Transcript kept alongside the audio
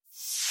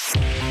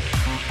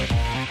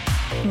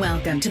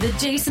Welcome to the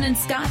Jason and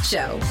Scott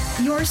Show,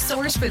 your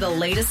source for the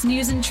latest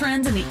news and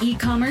trends in the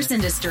e-commerce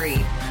industry.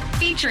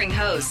 Featuring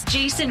host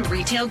Jason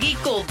Retail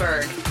Geek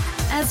Goldberg,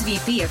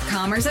 SVP of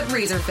Commerce at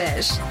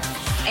Razorfish,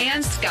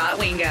 and Scott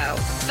Wingo,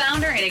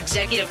 founder and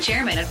executive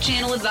chairman of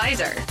Channel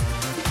Advisor.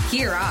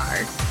 Here are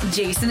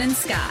Jason and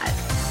Scott.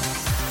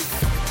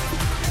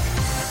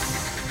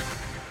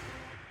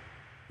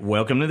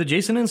 Welcome to the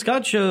Jason and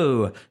Scott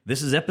Show.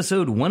 This is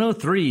episode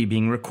 103,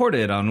 being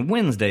recorded on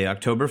Wednesday,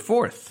 October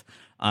 4th.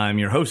 I'm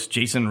your host,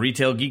 Jason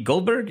Retail Geek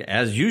Goldberg.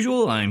 As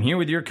usual, I'm here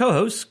with your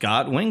co-host,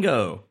 Scott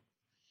Wingo.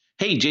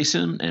 Hey,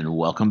 Jason, and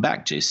welcome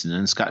back, Jason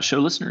and Scott Show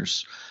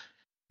listeners.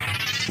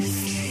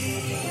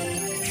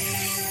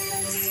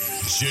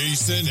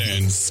 Jason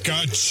and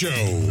Scott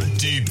Show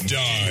Deep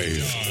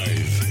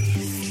Dive.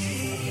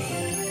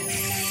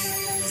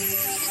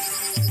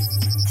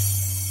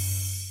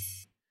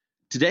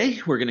 Today,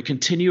 we're going to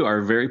continue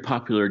our very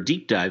popular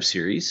deep dive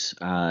series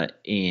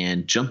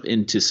and jump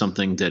into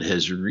something that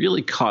has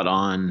really caught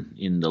on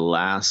in the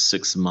last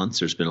 6 months.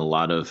 There's been a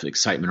lot of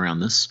excitement around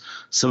this.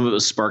 Some of it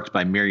was sparked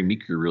by Mary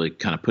Meeker really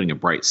kind of putting a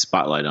bright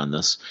spotlight on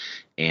this,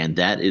 and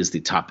that is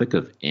the topic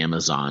of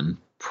Amazon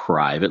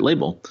private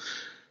label.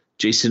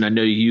 Jason, I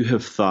know you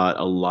have thought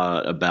a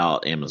lot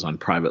about Amazon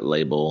private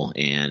label,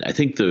 and I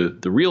think the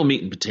real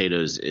meat and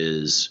potatoes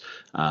is,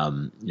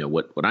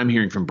 what I'm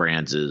hearing from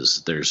brands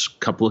is there's a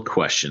couple of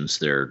questions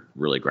they're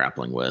really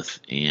grappling with,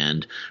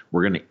 and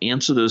we're going to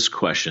answer those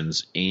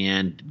questions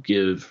and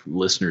give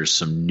listeners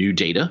some new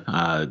data.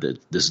 That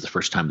this is the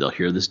first time they'll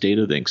hear this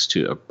data, thanks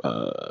to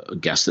a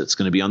guest that's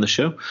going to be on the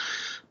show.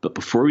 But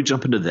before we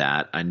jump into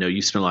that, I know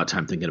you spent a lot of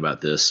time thinking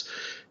about this.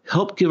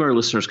 Help give our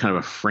listeners kind of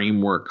a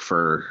framework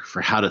for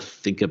how to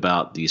think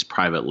about these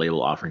private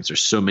label offerings.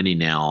 There's so many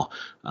now,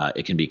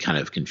 it can be kind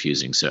of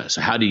confusing. So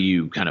how do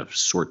you kind of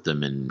sort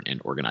them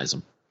and organize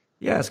them?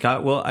 Yeah,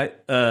 Scott. Well,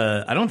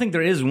 I don't think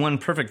there is one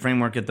perfect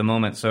framework at the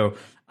moment. So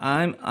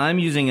I'm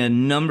using a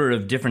number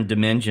of different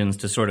dimensions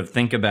to sort of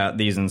think about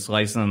these and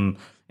slice them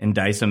and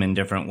dice them in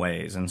different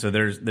ways. And so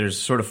there's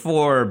sort of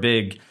four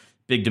big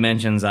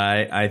dimensions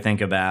I think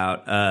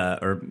about,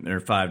 or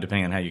five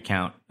depending on how you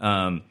count.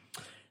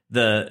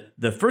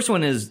 The first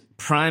one is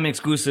Prime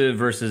exclusive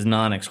versus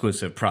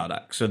non-exclusive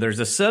products. So there's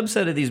a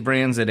subset of these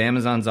brands that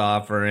Amazon's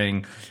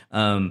offering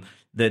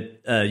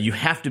that you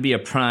have to be a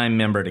Prime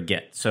member to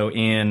get. So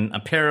in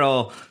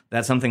apparel,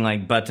 that's something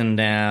like Button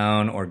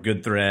Down or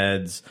Good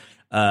Threads.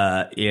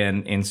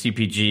 In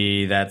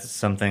CPG, that's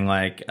something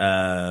like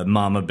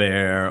Mama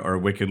Bear or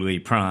Wickedly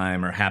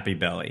Prime or Happy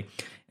Belly.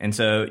 And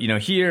so,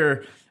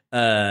 here...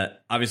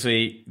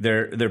 obviously,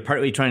 they're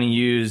partly trying to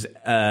use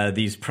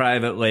these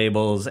private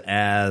labels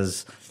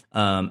as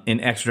an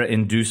extra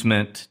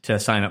inducement to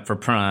sign up for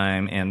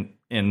Prime and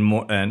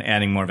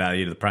adding more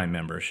value to the Prime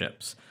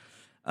memberships.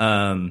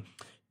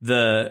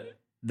 The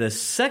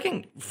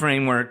second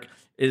framework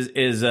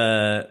is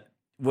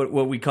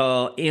what we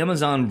call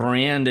Amazon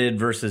branded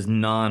versus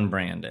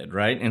non-branded,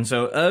 right? And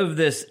so, of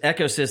this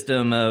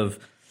ecosystem of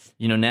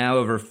now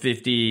over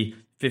 50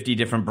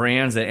 different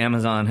brands that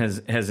Amazon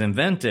has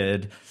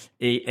invented,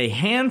 a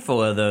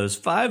handful of those,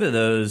 5 of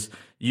those,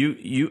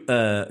 you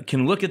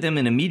can look at them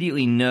and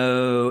immediately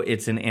know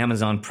it's an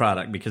Amazon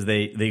product because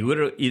they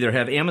literally either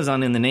have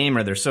Amazon in the name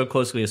or they're so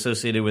closely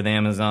associated with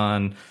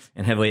Amazon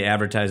and heavily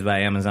advertised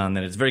by Amazon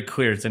that it's very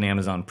clear it's an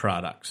Amazon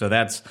product. So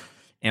that's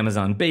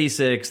Amazon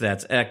Basics,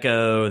 that's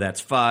Echo, that's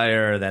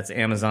Fire, that's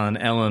Amazon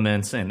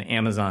Elements, and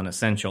Amazon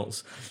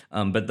Essentials.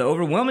 But the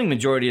overwhelming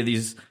majority of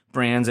these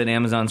brands that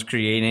Amazon's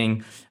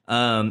creating,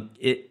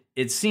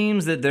 it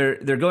seems that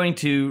they're going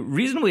to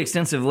reasonably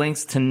extensive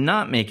lengths to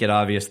not make it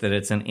obvious that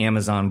it's an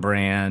Amazon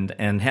brand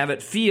and have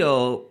it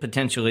feel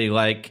potentially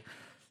like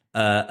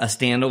a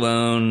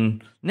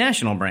standalone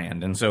national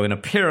brand. And so in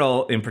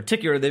apparel in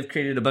particular, they've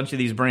created a bunch of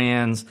these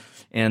brands,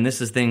 and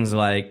this is things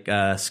like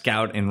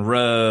Scout and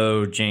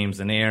Row, James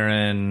and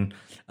Aaron,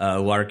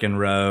 Lark and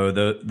Row,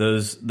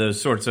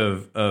 those sorts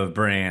of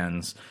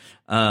brands.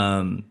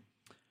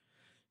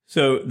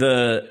 So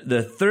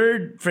the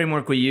third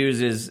framework we use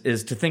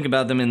is to think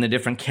about them in the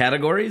different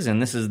categories,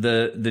 and this is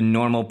the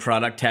normal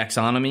product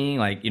taxonomy.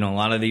 Like, a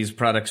lot of these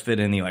products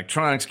fit in the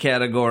electronics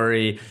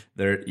category.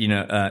 They're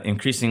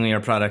increasingly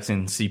are products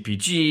in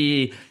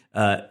CPG.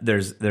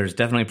 There's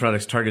definitely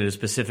products targeted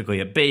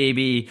specifically at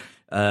baby.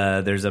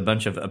 There's a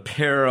bunch of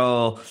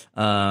apparel,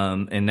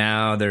 and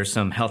now there's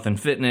some health and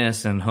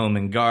fitness and home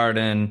and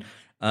garden.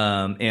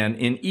 And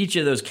in each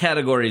of those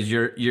categories,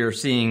 you're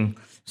seeing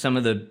some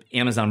of the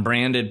Amazon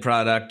branded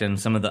product and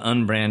some of the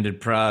unbranded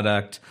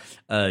product.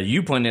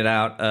 You pointed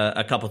out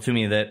a couple to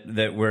me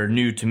that were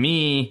new to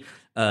me,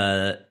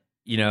 like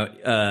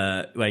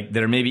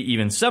that are maybe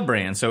even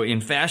sub-brands. So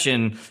in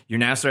fashion, you're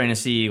now starting to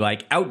see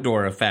like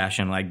outdoor of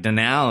fashion, like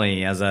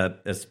Denali as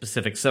a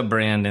specific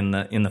sub-brand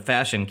in the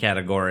fashion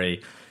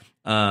category.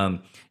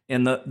 And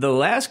the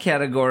last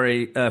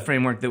category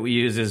framework that we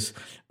use is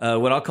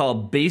what I'll call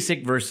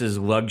basic versus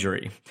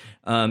luxury.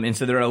 And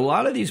so there are a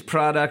lot of these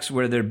products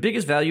where their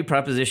biggest value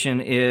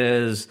proposition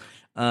is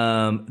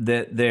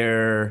that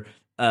they're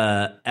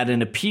at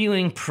an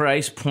appealing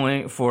price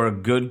point for a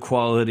good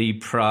quality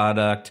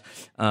product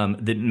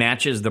that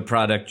matches the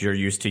product you're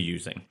used to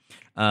using.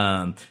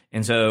 And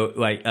so,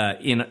 like,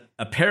 in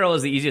apparel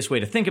is the easiest way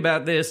to think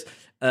about this.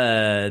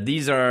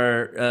 These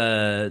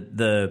are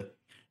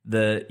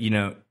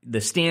the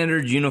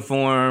standard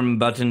uniform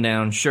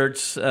button-down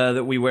shirts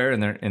that we wear.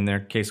 In their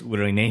case,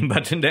 literally named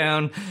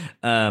button-down.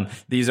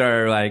 These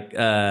are like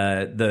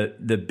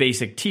the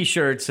basic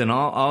T-shirts and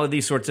all of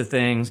these sorts of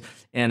things.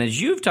 And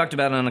as you've talked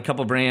about on a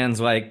couple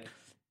brands, like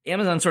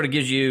Amazon sort of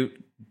gives you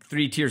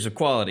 3 tiers of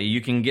quality.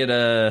 You can get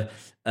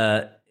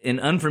an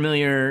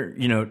unfamiliar,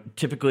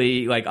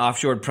 typically like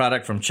offshore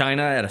product from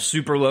China at a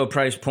super low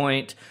price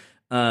point.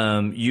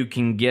 You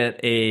can get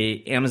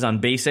a Amazon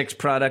Basics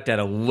product at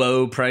a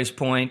low price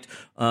point,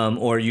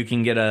 or you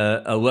can get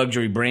a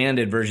luxury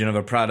branded version of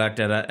a product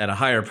at a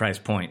higher price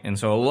point. And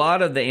so a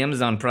lot of the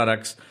Amazon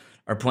products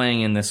are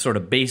playing in this sort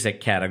of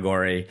basic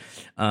category.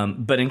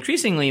 But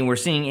increasingly, we're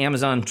seeing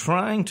Amazon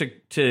trying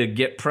to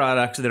get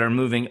products that are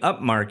moving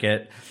up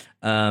market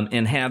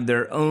and have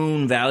their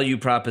own value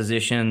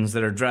propositions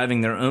that are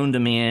driving their own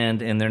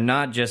demand, and they're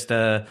not just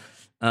a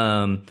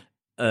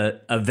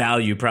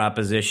value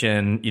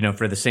proposition,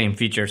 for the same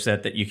feature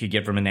set that you could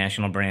get from a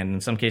national brand.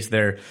 In some cases,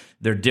 they're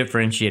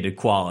differentiated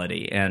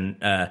quality, and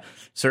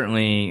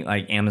certainly,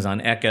 like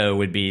Amazon Echo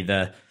would be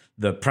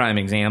the prime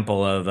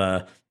example of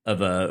a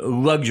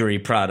luxury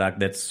product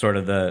that's sort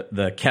of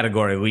the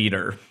category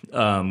leader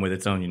with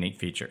its own unique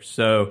features.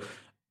 So,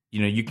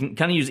 you can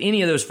kind of use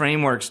any of those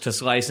frameworks to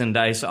slice and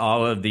dice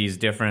all of these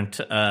different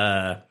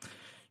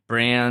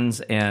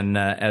brands, and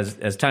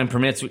as time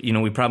permits,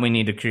 we probably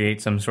need to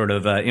create some sort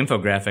of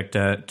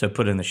infographic to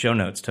put in the show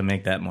notes to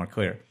make that more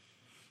clear.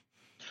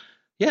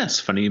 Yes,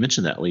 funny you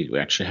mentioned that. We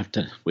actually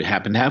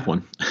happen to have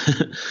one.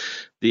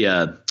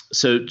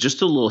 So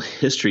just a little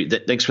history.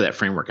 Thanks for that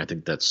framework. I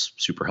think that's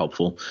super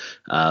helpful.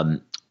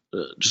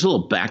 Just a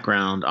little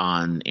background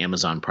on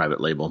Amazon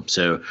private label.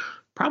 So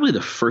probably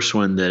the first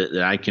one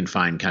that I can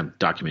find kind of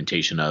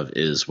documentation of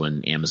is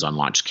when Amazon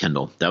launched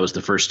Kindle. That was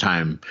the first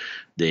time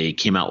they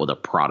came out with a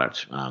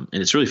product. And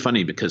it's really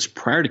funny because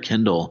prior to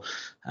Kindle,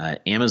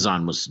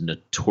 Amazon was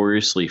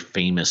notoriously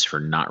famous for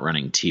not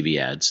running TV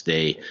ads.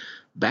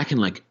 Back in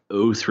like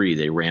 2003,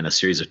 they ran a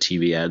series of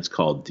TV ads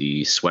called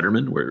The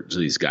Sweaterman, where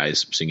these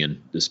guys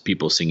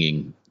people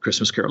singing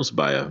Christmas carols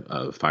by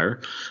a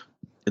fire.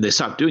 And they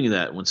stopped doing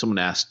that. When someone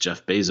asked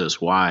Jeff Bezos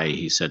why,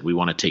 he said, "We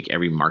want to take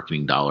every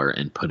marketing dollar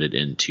and put it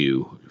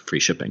into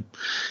free shipping,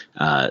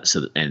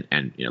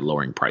 and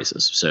lowering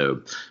prices."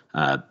 So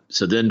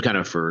then, kind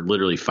of for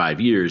literally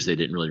 5 years, they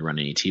didn't really run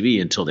any TV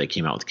until they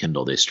came out with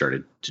Kindle. They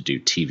started to do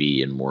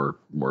TV and more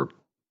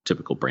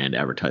typical brand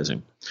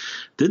advertising.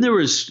 Then there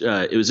was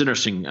it was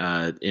interesting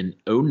in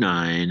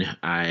 2009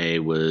 I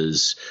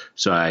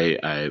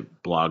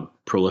blog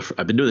prolifer.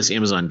 I've been doing this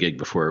Amazon gig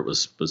before it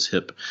was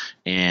hip,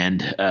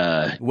 and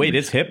wait,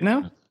 it's hip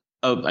now?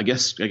 Oh, I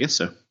guess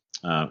so.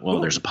 Well,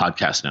 there's a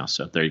podcast now,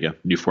 so there you go,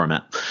 new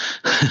format.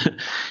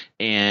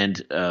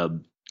 And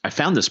I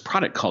found this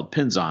product called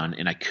Pins-On,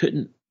 and I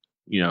couldn't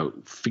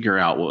figure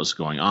out what was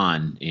going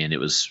on, and it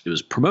was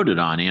promoted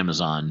on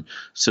Amazon,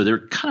 so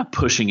they're kind of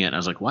pushing it. And I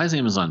was like, why is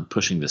Amazon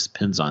pushing this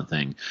Pins-On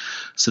thing?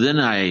 So then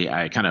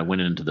I kind of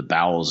went into the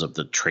bowels of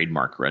the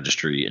trademark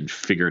registry and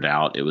figured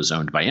out it was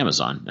owned by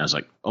Amazon. And I was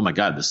like, oh my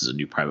God, this is a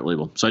new private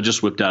label. So I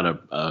just whipped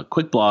out a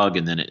quick blog,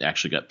 and then it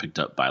actually got picked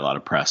up by a lot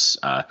of press.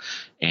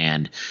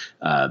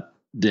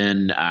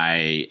 Then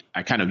I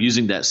kind of,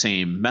 using that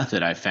same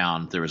method, I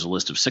found there was a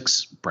list of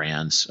 6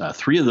 brands.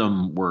 3 of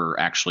them were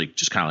actually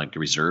just kind of like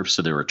reserved,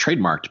 so they were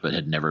trademarked but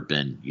had never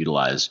been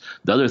utilized.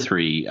 The other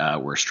 3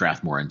 were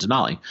Strathmore and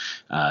Denali.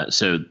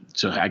 So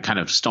I kind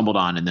of stumbled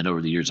on, and then over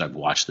the years I've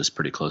watched this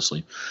pretty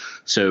closely.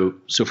 So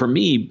for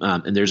me,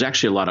 and there's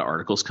actually a lot of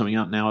articles coming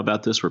out now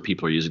about this where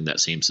people are using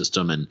that same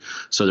system. And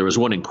so there was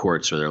one in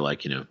Quartz where they're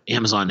like,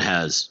 Amazon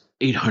has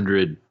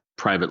 800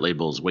 private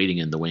labels waiting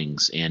in the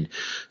wings. And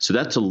so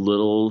that's a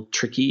little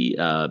tricky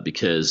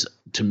because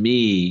to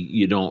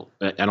me, I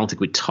don't think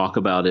we talk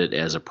about it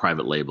as a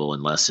private label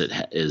unless it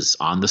is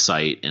on the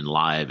site and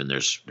live and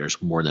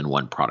there's more than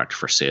one product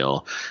for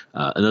sale.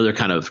 Another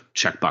kind of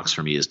checkbox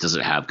for me is, does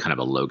it have kind of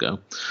a logo?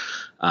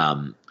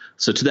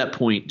 So to that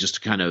point, just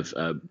to kind of,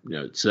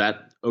 so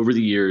that over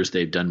the years,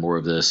 they've done more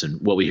of this. And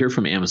what we hear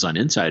from Amazon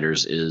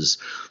insiders is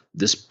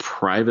this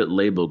private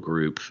label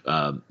group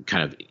kind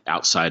of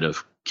outside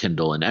of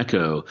Kindle and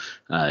Echo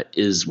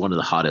is one of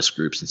the hottest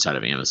groups inside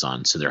of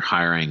Amazon. So they're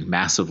hiring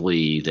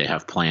massively. They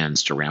have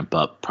plans to ramp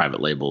up private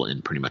label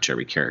in pretty much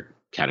every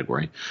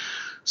category.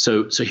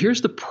 So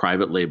here's the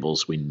private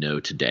labels we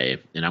know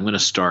today. And I'm going to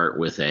start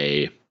with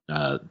a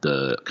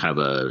the kind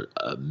of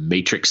a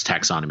matrix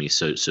taxonomy.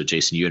 So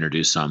Jason, you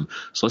introduced some.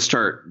 So let's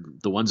start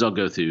the ones I'll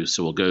go through.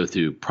 So we'll go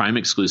through prime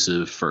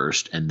exclusive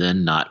first, and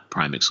then not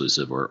prime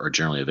exclusive or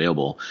generally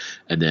available,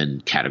 and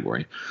then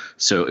category.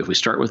 So if we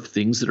start with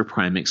things that are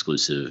prime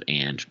exclusive,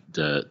 and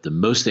the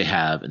most they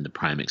have in the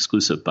prime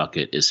exclusive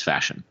bucket is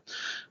fashion.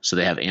 So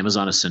they have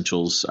Amazon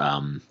Essentials.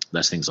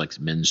 That's things like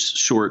men's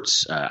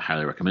shorts.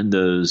 Highly recommend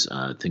those.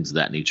 Things of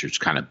that nature. It's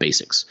kind of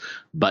basics.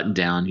 Button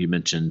down. You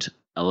mentioned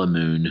Ella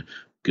Moon,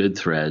 Good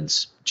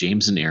Threads,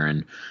 James and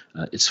Aaron.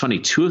 It's funny,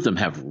 two of them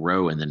have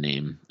Row in the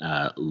name,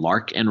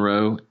 Lark and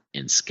Row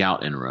and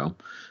Scout and Row.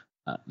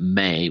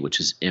 May, which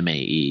is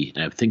MAE,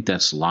 and I think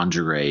that's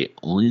lingerie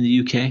only in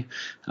the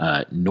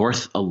UK.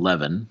 North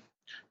 11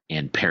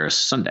 and Paris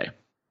Sunday.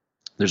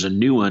 There's a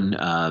new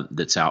one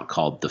that's out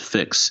called The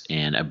Fix,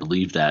 and I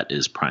believe that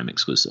is Prime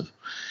exclusive.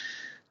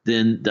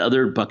 Then the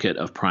other bucket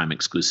of Prime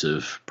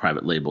exclusive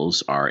private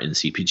labels are in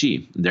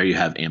CPG. There you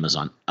have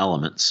Amazon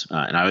Elements,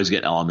 and I always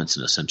get Elements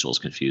and Essentials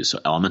confused. So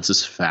Elements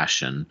is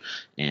fashion.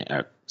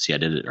 And, see, I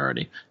did it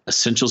already.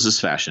 Essentials is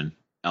fashion.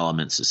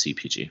 Elements is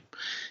CPG.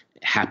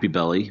 Happy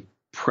Belly,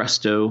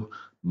 Presto,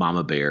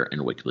 Mama Bear,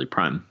 and Wickedly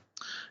Prime.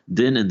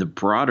 Then in the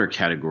broader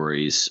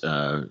categories,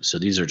 so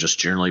these are just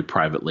generally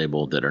private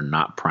label that are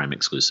not Prime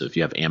exclusive.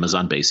 You have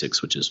Amazon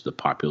Basics, which is the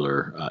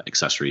popular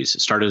accessories.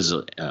 It started as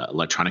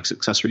electronics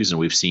accessories, and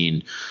we've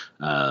seen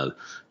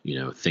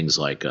things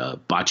like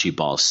bocce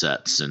ball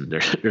sets, and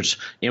there's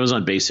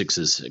Amazon Basics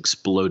has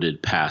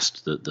exploded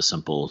past the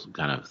simple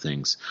kind of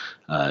things.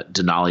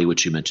 Denali,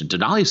 which you mentioned.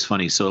 Denali is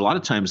funny. So a lot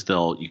of times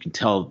you can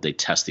tell they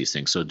test these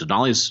things. So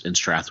Denali's and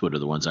Strathwood are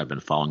the ones I've been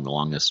following the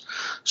longest.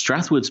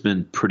 Strathwood's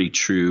been pretty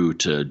true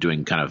to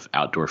doing kind of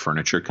outdoor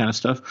furniture kind of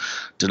stuff.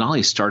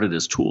 Denali started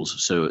as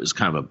tools. So it's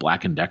kind of a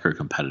Black & Decker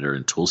competitor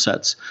in tool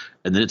sets.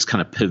 And then it's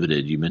kind of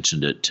pivoted, you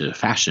mentioned it, to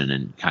fashion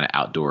and kind of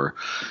outdoor.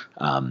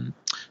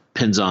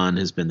 Penzon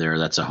has been there.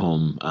 That's a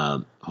home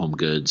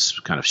goods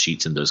kind of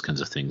sheets and those kinds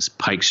of things.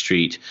 Pike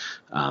Street.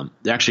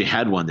 They actually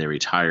had one they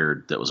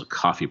retired that was a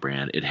coffee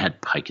brand. It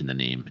had Pike in the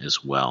name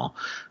as well.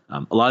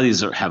 A lot of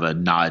these have a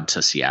nod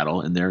to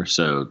Seattle in there.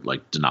 So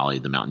like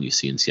Denali, the mountain you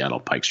see in Seattle,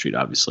 Pike Street,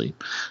 obviously.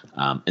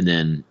 And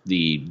then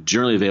the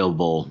generally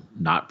available,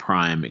 not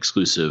Prime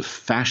exclusive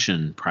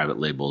fashion private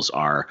labels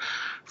are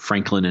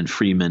Franklin and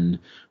Freeman,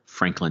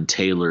 Franklin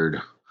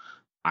Tailored,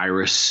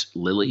 Iris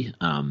Lily.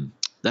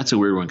 That's a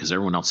weird one because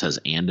everyone else has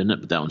 "and" in it,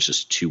 but that one's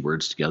just two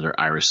words together,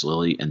 Iris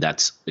Lily, and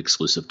that's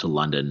exclusive to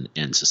London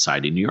and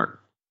Society New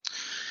York.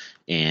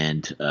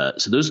 And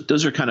so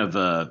those are kind of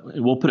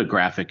we'll put a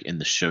graphic in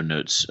the show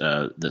notes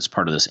that's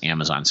part of this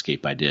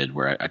Amazonscape I did,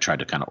 where I tried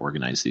to kind of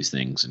organize these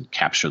things and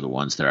capture the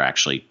ones that are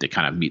actually they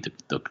kind of meet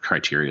the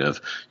criteria of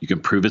you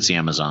can prove it's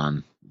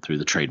Amazon through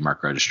the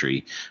trademark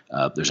registry.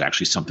 There's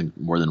actually something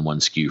more than one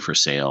SKU for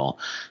sale,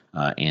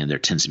 and there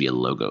tends to be a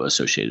logo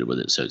associated with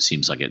it. So it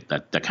seems like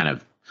that kind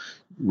of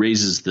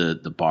raises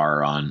the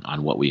bar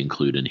on what we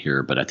include in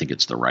here, but I think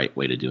it's the right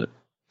way to do it.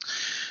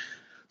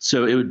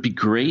 So it would be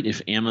great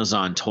if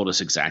Amazon told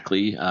us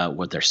exactly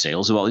what their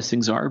sales of all these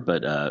things are,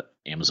 but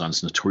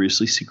Amazon's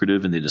notoriously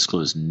secretive and they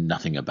disclose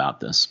nothing about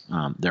this.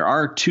 There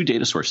are two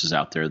data sources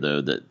out there,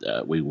 though,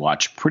 that we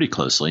watch pretty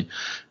closely.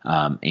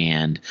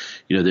 And,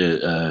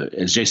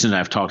 as Jason and I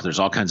have talked, there's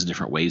all kinds of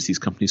different ways these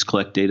companies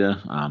collect data.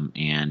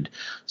 And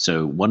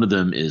so one of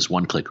them is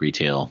One Click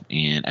Retail.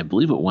 And I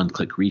believe what One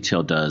Click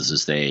Retail does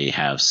is they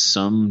have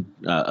some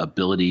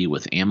ability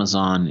with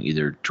Amazon,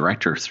 either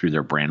direct or through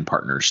their brand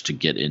partners, to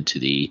get into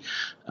the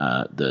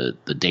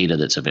data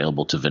that's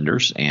available to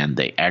vendors, and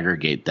they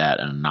aggregate that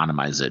and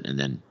anonymize it and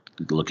then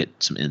look at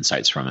some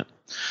insights from it.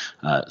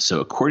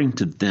 So according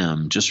to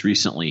them, just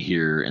recently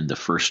here in the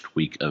first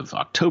week of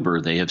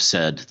October, they have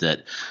said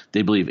that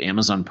they believe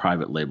Amazon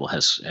private label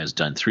has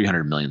done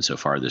 300 million so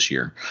far this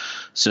year.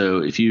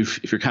 So if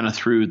you're kind of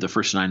through the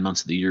first 9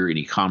 months of the year in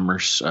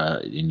e-commerce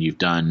and you've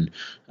done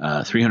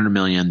 300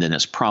 million, then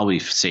it's probably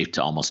safe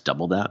to almost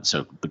double that.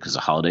 So because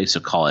of holiday,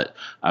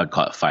 I would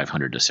call it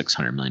 500 to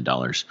 600 million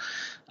dollars.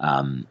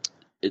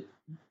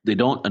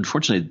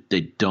 Unfortunately,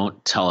 they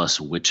don't tell us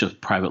which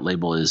of private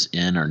label is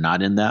in or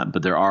not in that,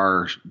 but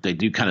they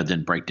do kind of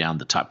then break down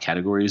the top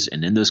categories.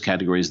 And in those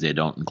categories, they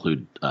don't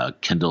include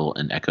Kindle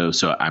and Echo.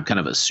 So I'm kind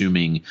of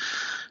assuming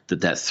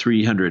that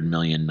 300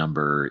 million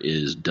number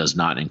does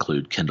not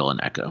include Kindle and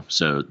Echo.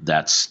 So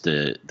that's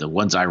the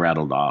ones I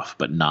rattled off,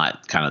 but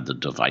not kind of the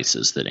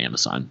devices that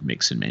Amazon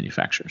makes and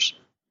manufactures.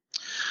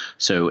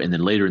 So, and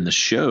then later in the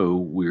show,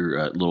 we're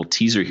a little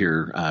teaser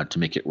here to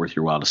make it worth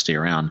your while to stay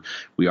around.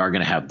 We are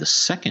going to have the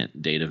second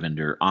data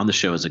vendor on the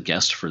show as a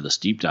guest for this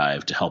deep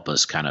dive to help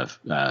us kind of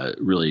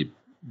really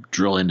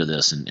drill into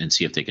this and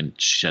see if they can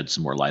shed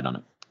some more light on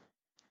it.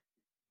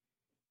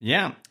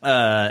 Yeah.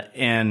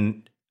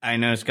 And I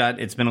know, Scott,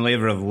 it's been a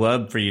labor of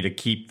love for you to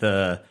keep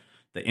the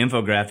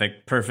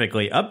infographic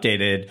perfectly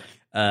updated.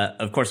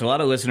 Of course, a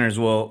lot of listeners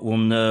will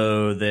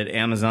know that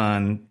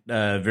Amazon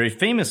very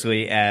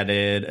famously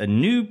added a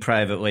new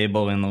private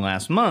label in the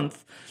last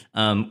month,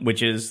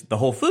 which is the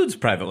Whole Foods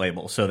private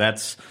label. So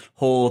that's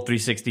Whole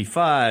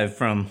 365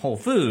 from Whole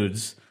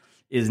Foods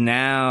is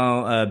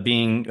now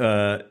being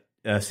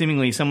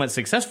seemingly somewhat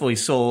successfully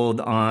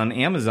sold on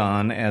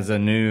Amazon as a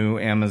new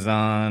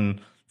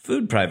Amazon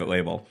food private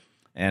label.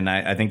 And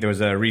I think there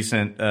was a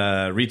recent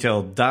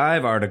Retail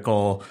Dive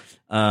article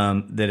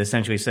that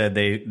essentially said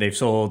they've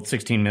sold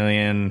 16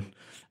 million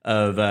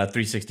of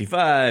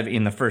 365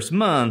 in the first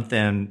month,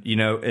 and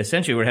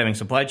essentially we're having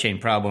supply chain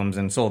problems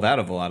and sold out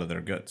of a lot of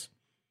their goods.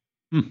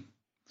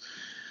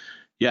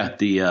 Yeah,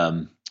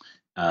 and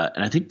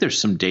I think there's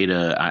some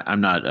data.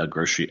 I'm not a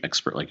grocery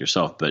expert like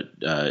yourself, but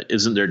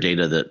isn't there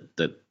data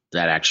that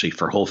actually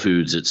for Whole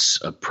Foods it's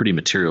a pretty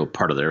material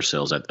part of their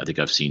sales? I think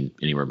I've seen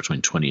anywhere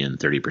between 20 and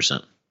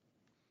 30%.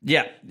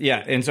 Yeah.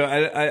 And so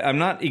I'm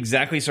not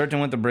exactly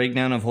certain what the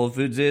breakdown of Whole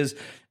Foods is.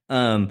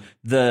 At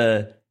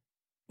the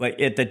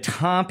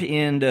top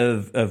end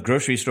of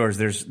grocery stores,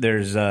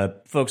 there's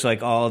folks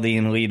like Aldi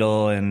and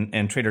Lidl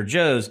and Trader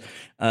Joe's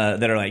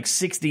that are like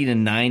 60 to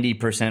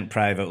 90%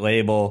 private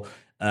label.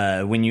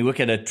 When you look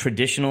at a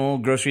traditional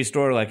grocery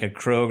store like a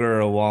Kroger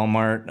or a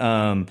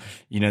Walmart,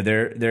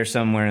 they're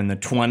somewhere in the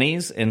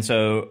 20s. And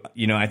so,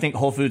 I think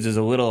Whole Foods is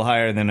a little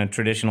higher than a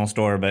traditional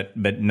store, but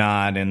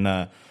not in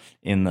the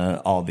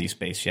Aldi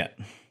space yet.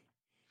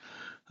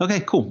 Okay,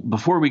 cool.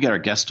 Before we get our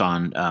guest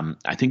on,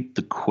 I think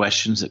the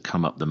questions that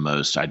come up the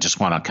most, I just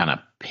want to kind of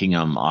ping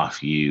them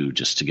off you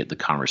just to get the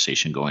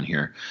conversation going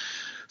here.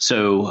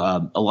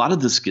 So a lot of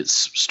this gets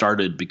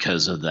started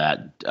because of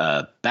that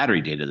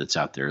battery data that's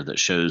out there that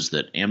shows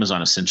that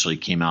Amazon essentially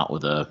came out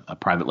with a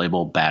private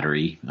label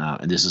battery.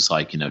 And this is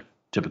like,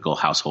 typical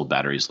household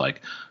batteries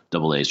like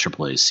AA's,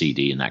 AAA's,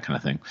 CD, and that kind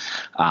of thing.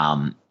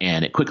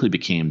 And it quickly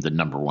became the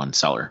number one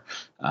seller.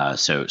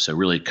 So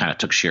really kind of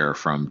took share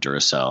from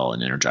Duracell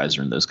and Energizer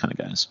and those kind of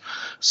guys.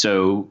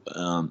 So,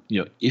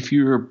 if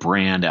you're a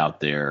brand out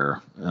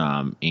there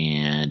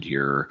and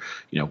you're,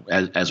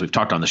 as we've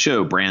talked on the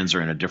show, brands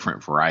are in a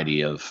different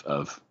variety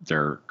of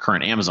their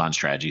current Amazon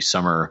strategy.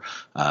 Some are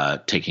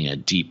taking a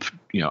deep,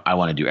 I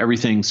want to do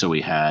everything. So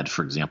we had,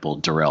 for example,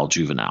 Durell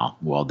Juvenile.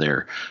 Well,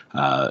 they're,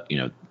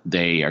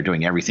 they are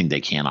doing everything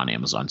they can on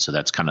Amazon. So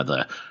that's kind of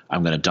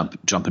I'm going to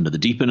jump into the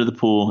deep end of the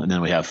pool. And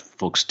then we have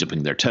folks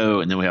dipping their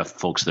toe. And then we have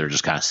folks that are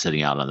just kind of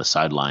sitting out on the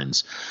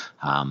sidelines.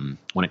 When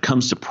it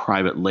comes to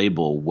private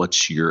label,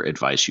 what's your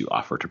advice you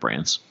offer to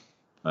brands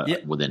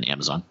within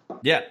Amazon?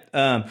 Yeah.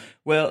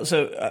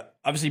 So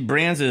obviously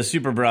brands is a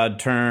super broad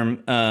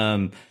term.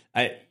 I'm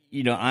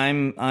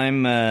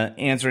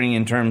answering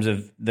in terms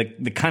of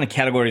the kind of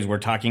categories we're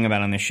talking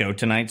about on the show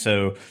tonight.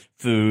 So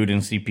food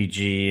and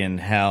CPG and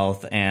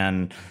health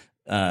and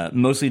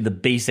mostly the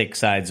basic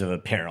sides of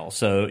apparel.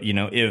 So,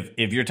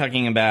 if you're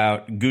talking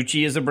about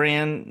Gucci as a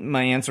brand,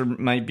 my answer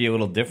might be a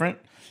little different.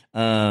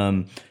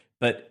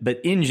 But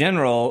in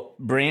general,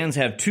 brands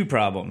have two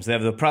problems. They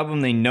have the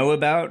problem they know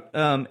about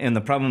and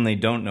the problem they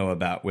don't know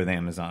about with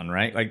Amazon,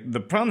 right? Like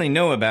the problem they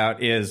know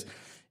about is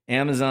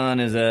Amazon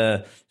is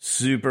a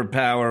super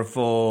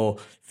powerful,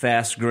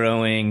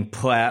 fast-growing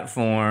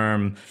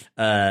platform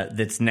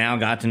that's now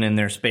gotten in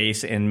their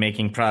space and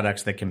making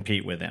products that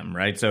compete with them,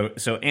 right? So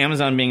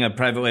Amazon being a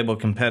private label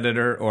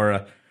competitor,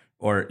 or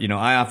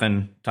I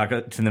often talk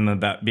to them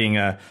about being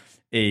a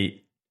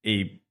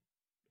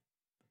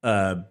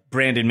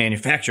branded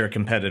manufacturer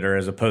competitor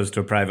as opposed to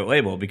a private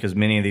label, because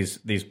many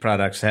of these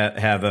products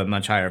have a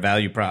much higher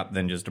value prop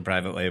than just a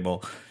private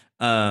label.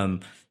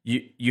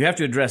 You have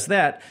to address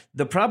that.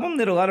 The problem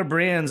that a lot of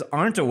brands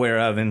aren't aware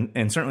of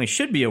and certainly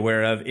should be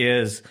aware of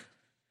is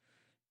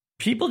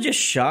people just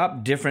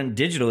shop different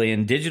digitally,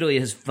 and digitally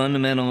has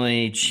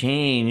fundamentally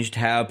changed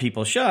how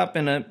people shop,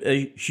 and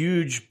a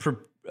huge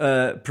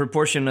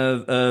proportion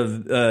of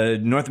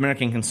North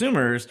American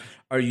consumers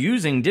are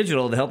using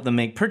digital to help them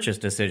make purchase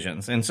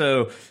decisions. And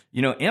so,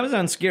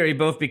 Amazon's scary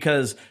both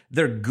because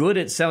they're good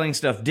at selling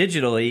stuff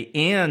digitally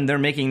and they're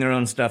making their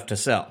own stuff to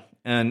sell.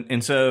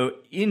 And so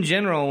in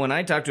general, when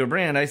I talk to a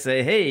brand, I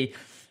say, hey,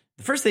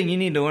 the first thing you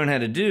need to learn how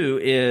to do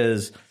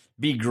is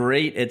be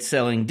great at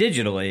selling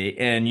digitally,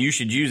 and you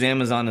should use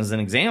Amazon as an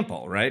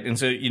example, right? And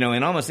so,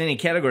 in almost any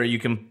category, you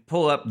can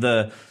pull up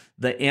the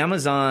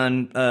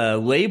Amazon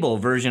label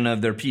version of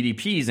their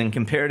PDPs and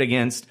compare it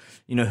against,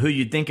 who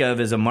you'd think of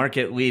as a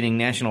market-leading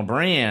national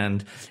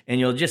brand, and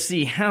you'll just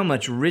see how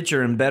much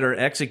richer and better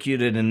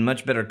executed and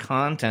much better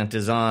content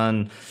is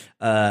on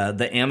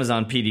the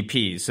Amazon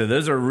PDPs. So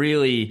those are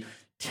really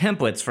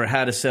templates for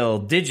how to sell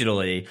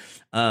digitally.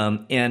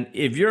 And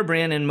if you're a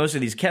brand in most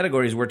of these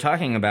categories we're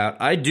talking about,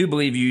 I do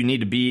believe you need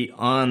to be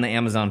on the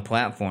Amazon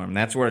platform.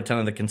 That's where a ton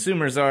of the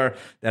consumers are.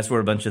 That's where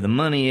a bunch of the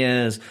money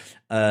is.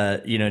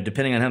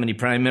 Depending on how many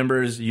Prime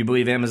members you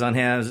believe Amazon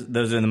has,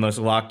 those are the most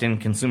locked in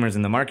consumers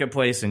in the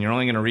marketplace, and you're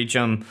only going to reach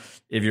them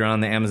if you're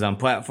on the Amazon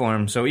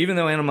platform. So even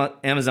though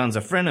Amazon's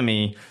a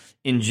frenemy,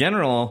 in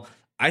general,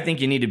 I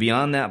think you need to be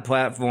on that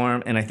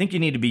platform, and I think you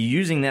need to be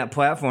using that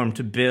platform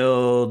to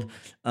build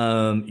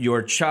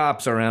your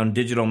chops around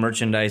digital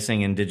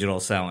merchandising and digital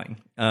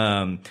selling.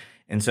 And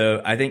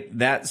so I think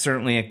that's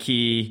certainly a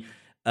key.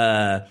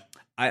 Part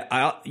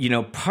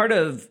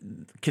of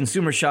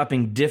consumer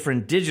shopping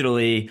different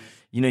digitally,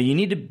 you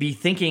need to be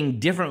thinking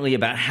differently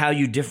about how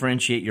you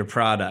differentiate your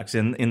products.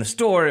 In the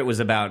store, it was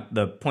about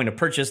the point of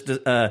purchase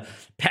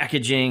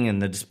packaging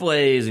and the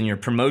displays and your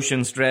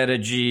promotion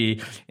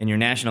strategy and your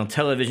national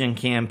television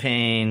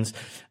campaigns.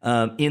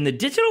 In the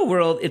digital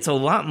world, it's a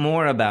lot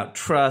more about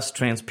trust,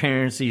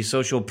 transparency,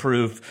 social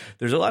proof.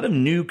 There's a lot of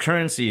new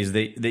currencies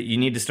that you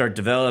need to start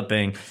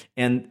developing.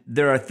 And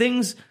there are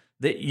things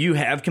that you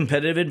have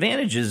competitive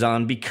advantages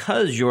on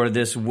because you're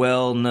this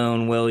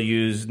well-known,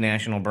 well-used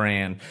national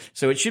brand.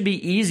 So it should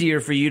be easier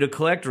for you to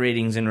collect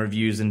ratings and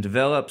reviews and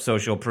develop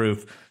social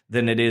proof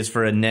than it is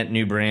for a net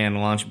new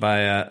brand launched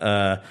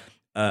by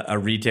a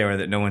retailer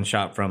that no one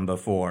shopped from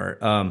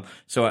before.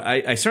 So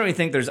I certainly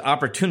think there's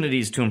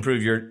opportunities to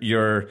improve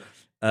your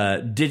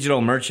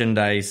digital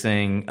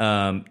merchandising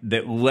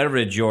that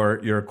leverage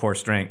your core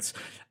strengths.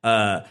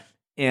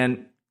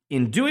 And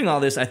in doing all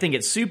this, I think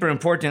it's super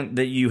important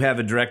that you have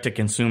a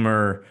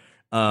direct-to-consumer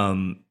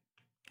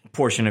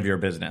portion of your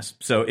business.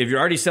 So if you're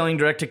already selling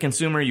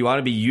direct-to-consumer, you ought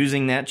to be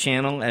using that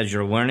channel as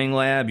your learning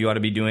lab. You ought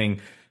to be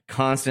doing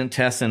constant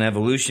tests and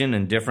evolution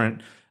and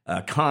different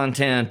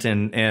content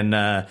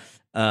and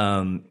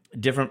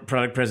different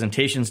product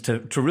presentations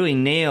to really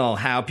nail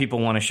how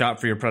people want to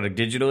shop for your product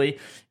digitally.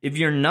 If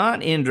you're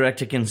not in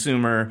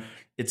direct-to-consumer,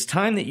 it's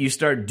time that you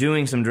start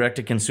doing some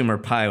direct-to-consumer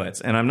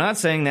pilots. And I'm not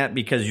saying that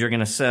because you're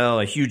going to sell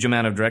a huge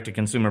amount of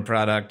direct-to-consumer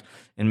product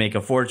and make a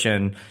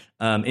fortune.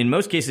 In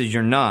most cases,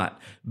 you're not.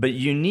 But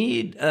you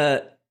need,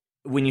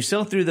 when you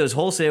sell through those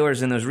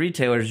wholesalers and those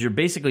retailers, you're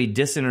basically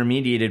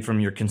disintermediated from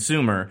your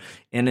consumer.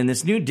 And in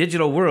this new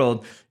digital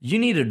world, you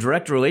need a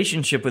direct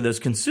relationship with those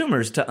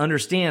consumers to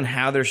understand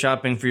how they're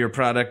shopping for your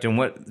product and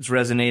what's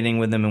resonating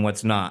with them and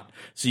what's not.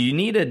 So you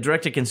need a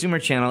direct-to-consumer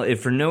channel,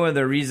 if for no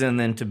other reason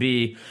than to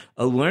be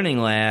a learning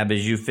lab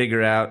as you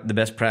figure out the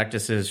best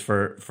practices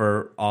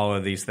for all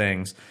of these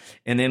things.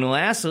 And then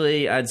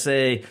lastly, I'd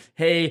say,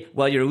 hey,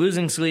 while you're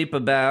losing sleep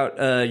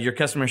about your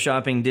customer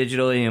shopping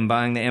digitally and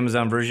buying the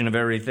Amazon version of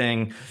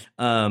everything,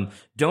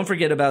 don't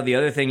forget about the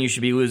other thing you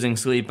should be losing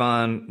sleep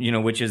on,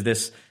 which is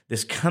this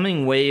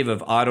coming wave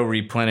of auto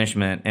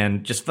replenishment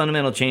and just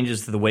fundamental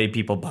changes to the way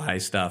people buy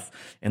stuff.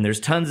 And there's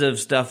tons of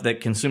stuff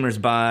that consumers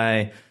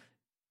buy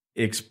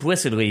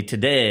explicitly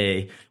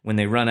today when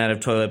they run out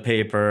of toilet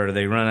paper or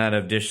they run out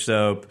of dish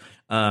soap,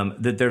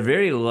 that they're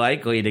very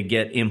likely to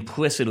get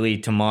implicitly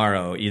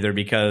tomorrow, either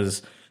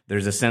because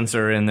there's a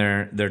sensor in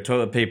their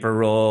toilet paper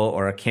roll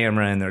or a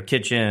camera in their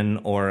kitchen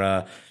or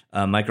a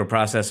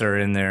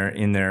microprocessor in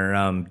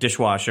their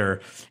dishwasher.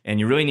 And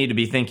you really need to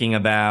be thinking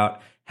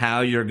about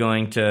how you're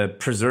going to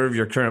preserve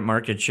your current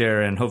market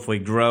share and hopefully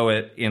grow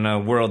it in a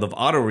world of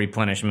auto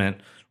replenishment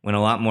when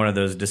a lot more of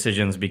those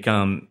decisions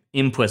become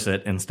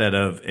implicit instead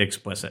of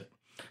explicit.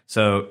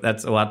 So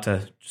that's a lot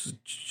to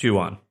chew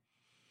on.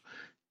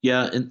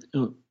 Yeah, and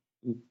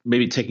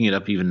maybe taking it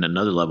up even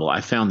another level,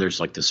 I found there's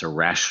like this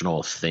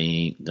irrational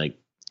thing. Like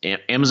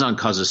Amazon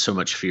causes so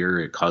much fear,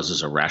 it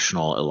causes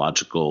irrational,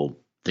 illogical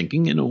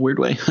thinking in a weird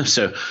way.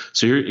 So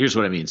here's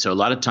what I mean. So a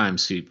lot of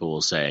times people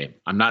will say,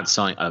 I'm not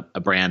selling a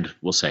brand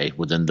will say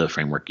within the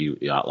framework you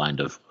outlined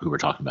of who we're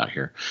talking about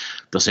here.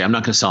 They'll say, I'm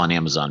not going to sell on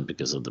Amazon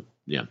because of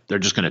they're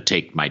just going to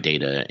take my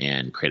data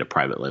and create a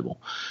private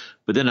label.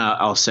 But then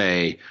I'll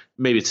say,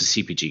 maybe it's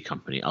a CPG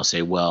company. I'll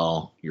say,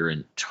 well, you're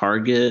in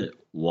Target,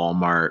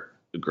 Walmart,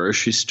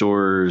 grocery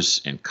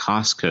stores, and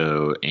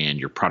Costco, and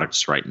your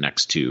product's right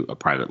next to a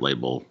private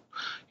label.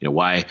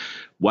 Why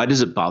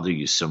does it bother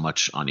you so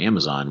much on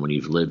Amazon when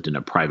you've lived in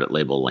a private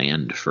label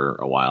land for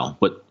a while?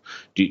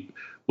 Do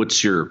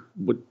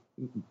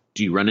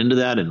you run into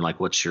that? And like,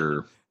 why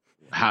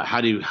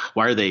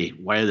are they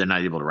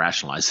not able to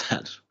rationalize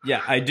that?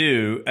 Yeah, I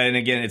do. And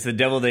again, it's the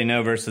devil they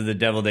know versus the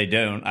devil they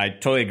don't. I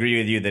totally agree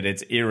with you that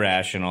it's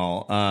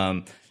irrational.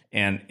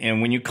 And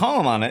when you call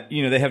them on it,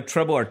 they have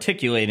trouble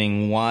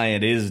articulating why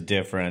it is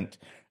different.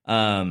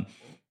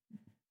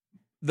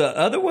 The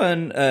other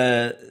one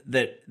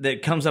that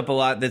comes up a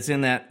lot that's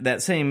in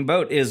that same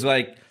boat is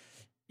like,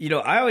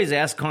 I always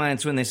ask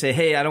clients when they say,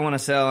 hey, I don't want to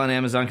sell on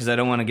Amazon because I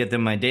don't want to get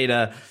them my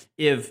data.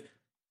 If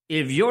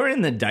you're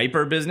in the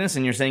diaper business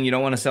and you're saying you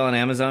don't want to sell on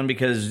Amazon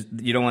because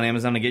you don't want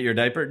Amazon to get your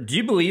diaper, do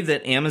you believe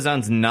that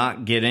Amazon's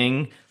not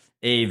getting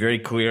a very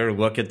clear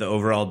look at the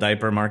overall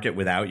diaper market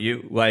without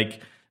you?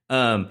 Like,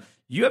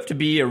 you have to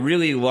be a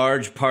really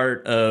large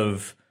part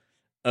of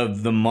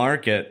the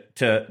market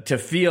to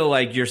feel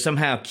like you're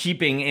somehow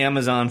keeping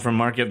Amazon from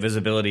market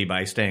visibility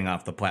by staying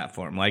off the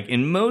platform. Like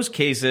in most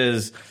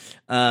cases,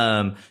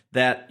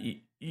 that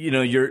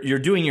you're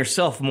doing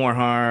yourself more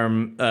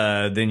harm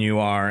than you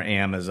are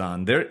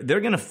Amazon. They're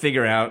going to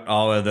figure out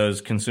all of those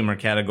consumer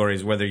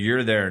categories whether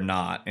you're there or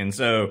not. And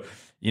so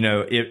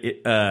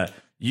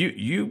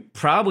you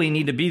probably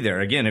need to be there.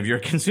 Again, if you're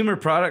a consumer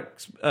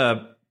products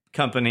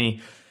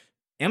company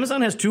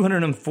Amazon has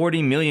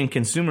 240 million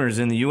consumers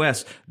in the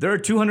U.S. There are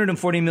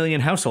 240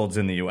 million households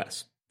in the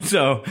U.S.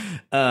 So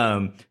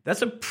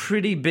that's a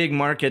pretty big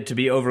market to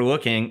be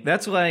overlooking.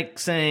 That's like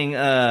saying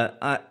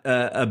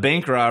a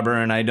bank robber,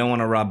 and I don't want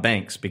to rob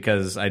banks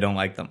because I don't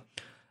like them.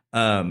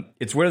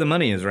 It's where the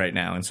money is right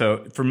now. And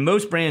so for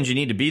most brands, you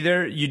need to be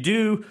there. You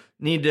do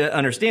need to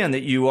understand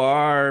that you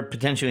are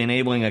potentially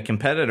enabling a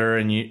competitor,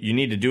 and you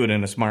need to do it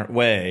in a smart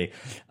way.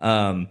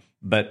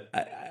 But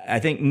I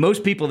think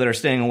most people that are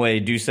staying away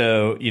do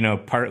so,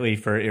 partly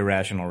for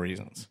irrational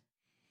reasons.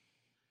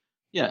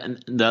 Yeah,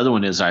 and the other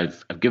one is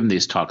I've given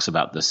these talks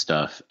about this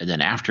stuff, and then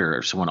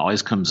after, someone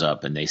always comes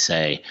up and they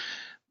say,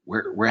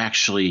 "We're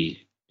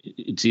actually,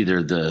 it's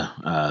either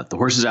the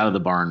horse is out of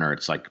the barn or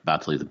it's like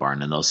about to leave the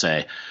barn," and they'll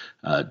say,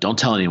 "Don't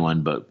tell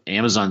anyone, but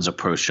Amazon's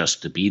approached us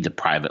to be the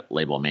private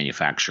label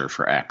manufacturer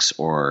for X,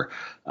 or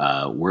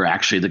we're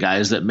actually the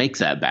guys that make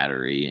that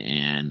battery,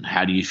 and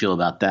how do you feel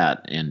about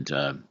that?" And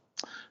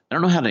I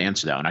don't know how to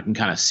answer that one. I can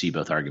kind of see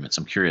both arguments.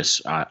 I'm curious.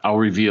 I'll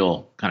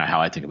reveal kind of how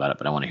I think about it,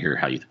 but I want to hear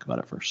how you think about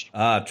it first.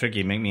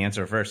 Tricky. Make me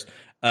answer first.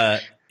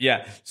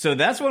 Yeah. So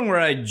that's one where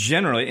I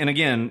generally, and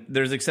again,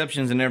 there's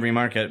exceptions in every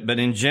market, but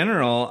in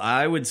general,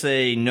 I would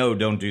say, no,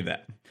 don't do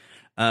that.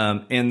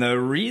 And the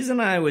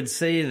reason I would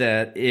say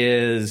that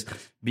is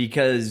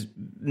because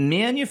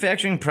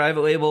manufacturing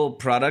private label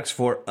products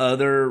for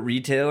other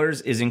retailers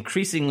is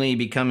increasingly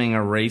becoming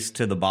a race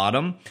to the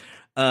bottom.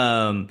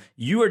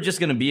 You are just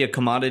going to be a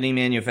commodity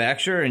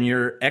manufacturer, and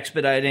you're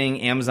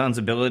expediting Amazon's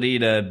ability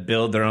to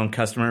build their own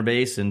customer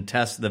base and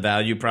test the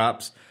value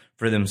props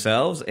for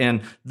themselves.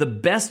 And the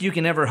best you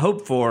can ever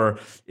hope for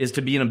is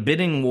to be in a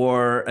bidding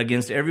war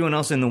against everyone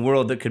else in the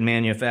world that could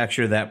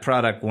manufacture that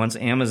product once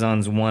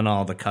Amazon's won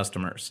all the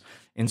customers.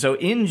 And so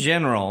in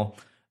general,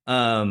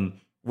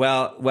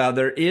 while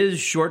there is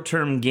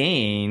short-term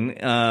gain,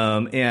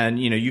 and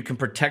you can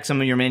protect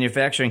some of your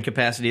manufacturing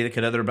capacity that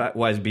could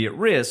otherwise be at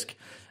risk,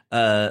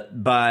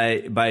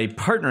 by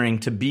partnering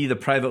to be the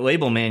private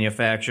label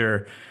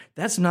manufacturer,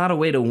 that's not a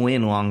way to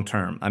win long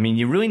term. I mean,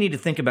 you really need to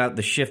think about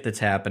the shift that's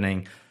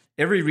happening.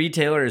 Every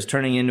retailer is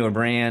turning into a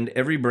brand.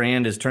 Every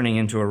brand is turning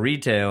into a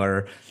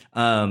retailer.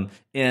 And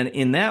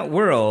in that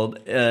world,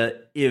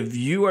 if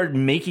you are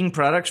making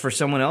products for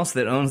someone else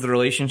that owns the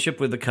relationship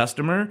with the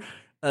customer,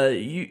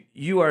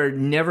 you are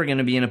never going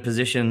to be in a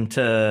position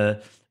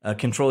to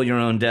control your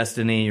own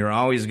destiny. You're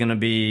always going to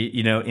be,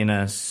 in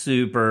a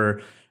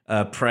super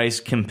price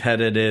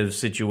competitive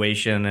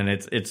situation, and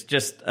it's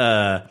just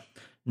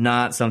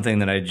not something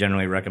that I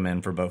generally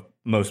recommend for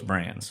most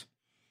brands.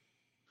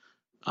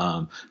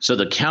 So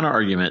the counter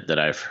argument that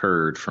I've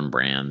heard from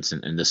brands,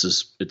 and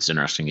it's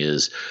interesting,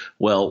 is,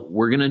 well,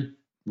 we're gonna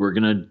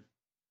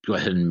go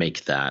ahead and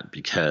make that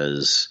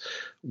because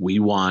we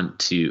want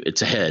to.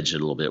 It's a hedge a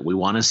little bit. We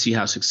want to see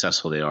how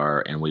successful they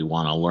are, and we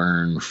want to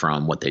learn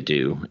from what they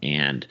do.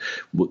 And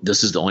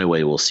this is the only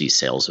way we'll see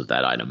sales of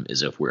that item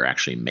is if we're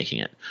actually making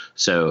it.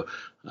 So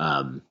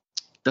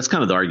that's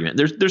kind of the argument.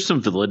 There's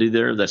some validity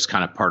there. That's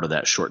kind of part of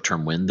that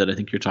short-term win that I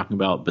think you're talking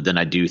about. But then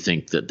I do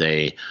think that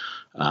they,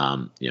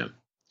 but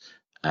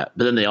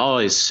then they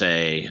always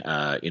say,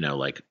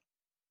 like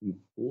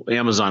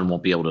Amazon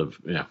won't be able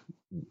to,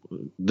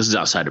 this is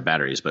outside of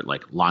batteries, but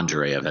like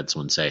lingerie, I've had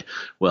someone say,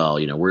 well,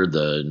 we're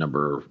the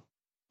number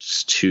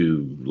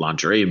 2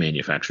 lingerie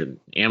manufacturer.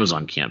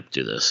 Amazon can't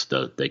do this.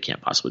 They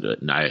can't possibly do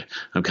it. And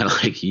I'm kind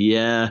of like,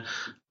 yeah,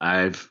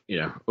 I've,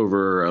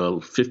 over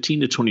a 15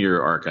 to 20 year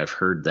arc, I've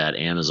heard that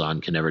Amazon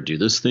can never do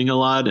this thing a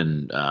lot.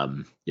 And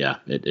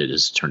it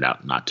has turned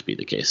out not to be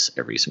the case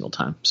every single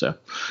time. So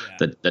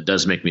that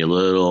does make me a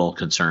little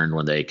concerned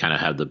when they kind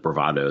of have the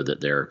bravado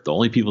that they're the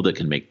only people that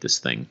can make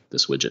this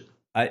widget.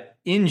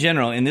 In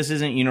general, and this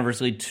isn't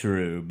universally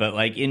true, but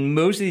like in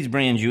most of these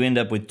brands, you end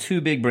up with 2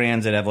 big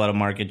brands that have a lot of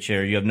market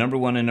share. You have number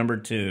 1 and number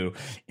 2.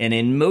 And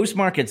in most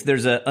markets,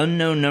 there's an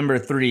unknown number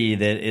 3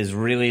 that is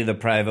really the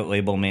private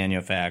label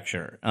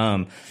manufacturer.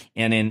 And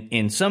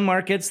in some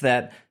markets,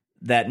 that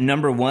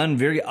number 1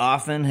 very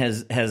often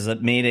has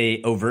made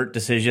a overt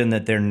decision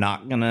that they're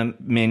not going to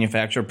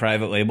manufacture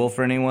private label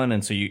for anyone.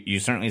 And so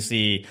you certainly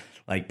see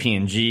like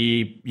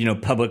P&G,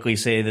 publicly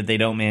say that they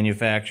don't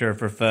manufacture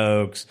for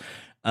folks.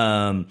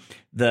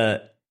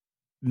 The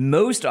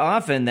most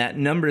often that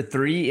number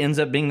 3 ends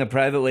up being the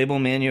private label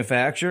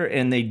manufacturer,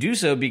 and they do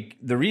so.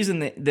 The reason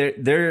that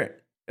they're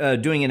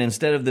doing it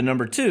instead of the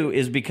number 2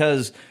 is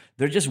because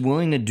they're just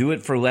willing to do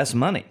it for less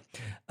money.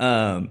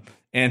 And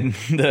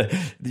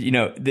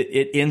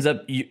it ends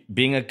up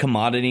being a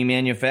commodity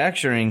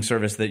manufacturing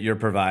service that you're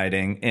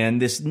providing.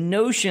 And this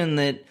notion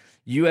that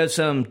you have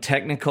some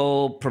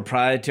technical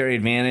proprietary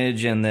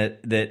advantage and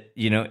that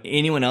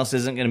anyone else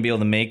isn't going to be able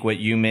to make what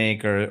you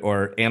make,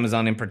 or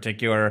Amazon in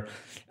particular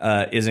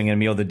isn't going to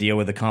be able to deal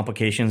with the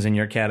complications in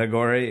your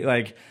category.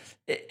 Like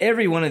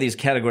every one of these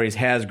categories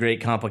has great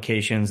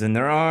complications, and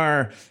there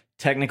are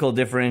technical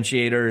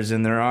differentiators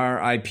and there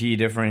are IP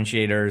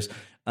differentiators.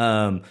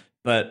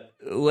 But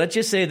let's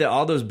just say that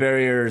all those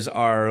barriers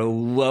are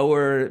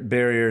lower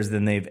barriers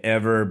than they've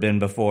ever been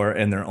before,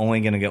 and they're only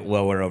going to get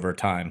lower over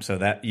time. So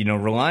that,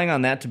 relying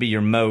on that to be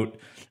your moat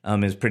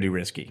is pretty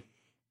risky.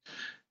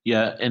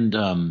 Yeah,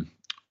 and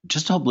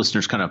just to help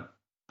listeners kind of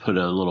put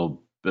a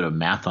little bit of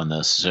math on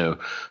this. So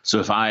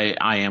if I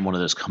am one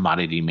of those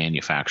commodity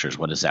manufacturers,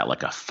 what is that,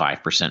 like a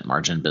 5%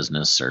 margin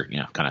business, or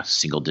kind of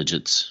single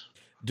digits?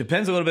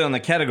 Depends a little bit on the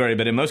category,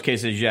 but in most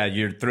cases, yeah,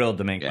 you're thrilled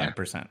to make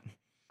 5%.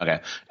 Okay.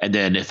 And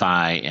then if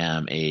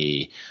I'm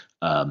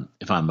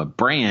a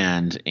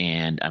brand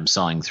and I'm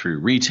selling through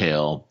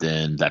retail,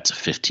 then that's a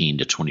 15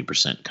 to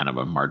 20% kind of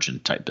a margin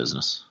type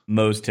business.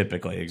 Most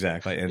typically,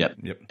 exactly. And,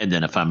 yep. And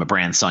then if I'm a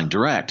brand selling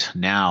direct,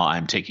 now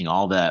I'm taking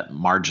all that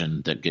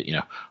margin that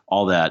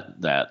all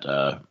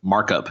that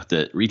markup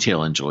that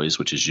retail enjoys,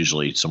 which is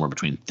usually somewhere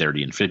between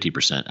 30 and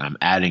 50%. I'm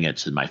adding it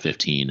to my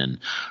 15, and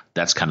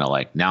that's kind of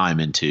like, now I'm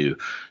into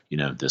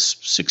this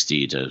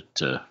 60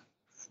 to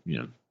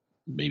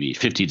maybe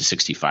 50 to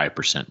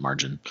 65%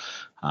 margin.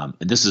 And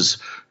this is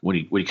when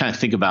you kind of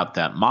think about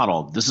that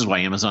model, this is why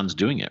Amazon's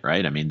doing it,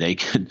 right? I mean, they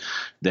can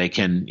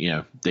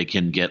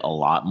get a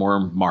lot more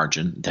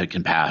margin. They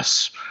can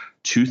pass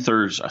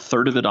a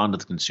third of it onto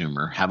the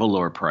consumer, have a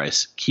lower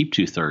price, keep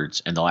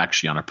 2/3, and they'll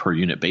actually on a per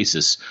unit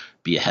basis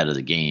be ahead of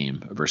the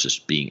game versus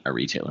being a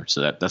retailer.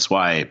 So that's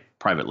why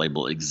private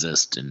label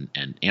exists,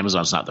 and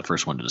Amazon's not the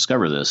first one to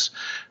discover this.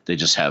 They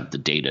just have the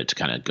data to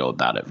kind of go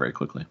about it very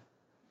quickly.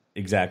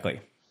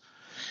 Exactly.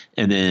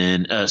 And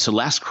then, so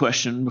last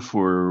question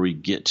before we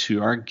get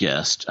to our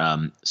guest.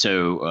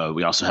 So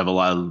we also have a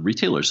lot of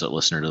retailers that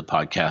listen to the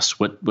podcast.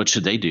 What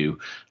should they do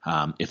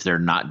if they're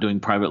not doing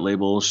private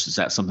labels? Is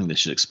that something they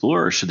should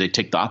explore, or should they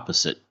take the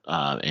opposite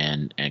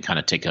and kind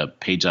of take a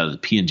page out of the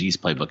P&G's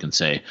playbook and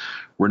say,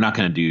 we're not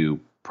going to do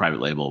private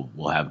label.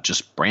 We'll have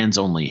just brands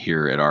only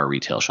here at our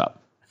retail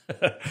shop.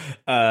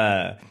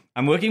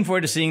 I'm looking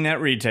forward to seeing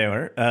that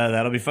retailer.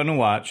 That'll be fun to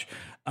watch.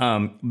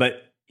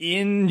 But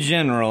in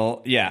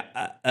general,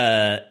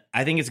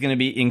 I think it's going to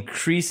be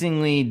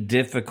increasingly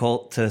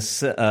difficult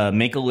to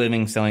make a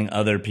living selling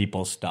other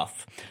people's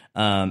stuff.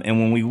 And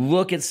when we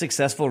look at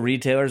successful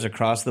retailers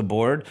across the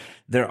board,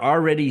 they're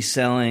already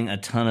selling a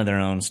ton of their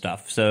own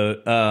stuff.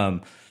 So,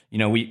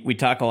 we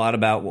talk a lot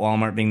about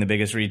Walmart being the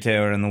biggest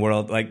retailer in the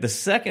world. Like, the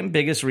second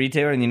biggest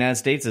retailer in the United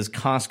States is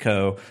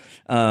Costco.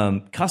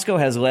 Costco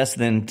has less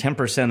than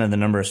 10% of the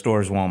number of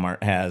stores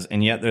Walmart has,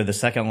 and yet they're the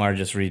second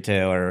largest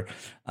retailer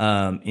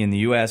in the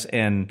U.S.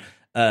 And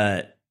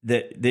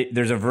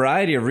there's a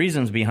variety of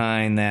reasons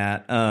behind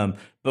that.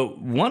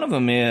 But one of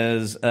them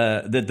is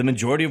that the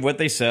majority of what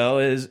they sell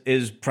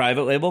is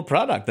private label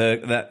product.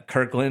 That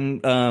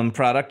Kirkland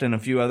product and a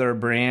few other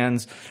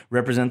brands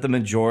represent the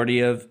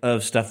majority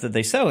of stuff that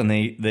they sell, and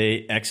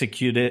they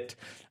execute it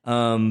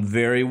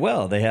very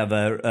well. They have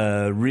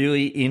a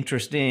really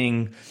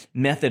interesting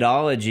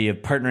methodology of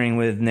partnering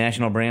with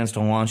national brands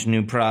to launch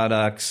new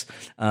products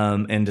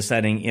and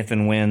deciding if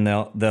and when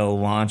they'll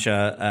launch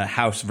a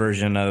house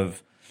version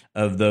of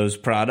those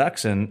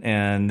products,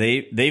 and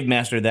they've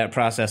mastered that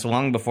process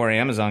long before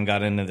Amazon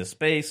got into the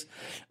space.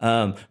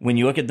 When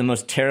you look at the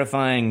most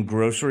terrifying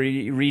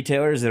grocery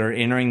retailers that are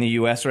entering the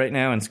U.S. right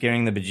now and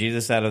scaring the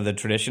bejesus out of the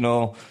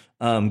traditional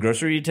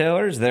grocery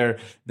retailers,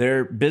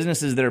 they're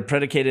businesses that are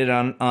predicated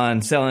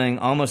on selling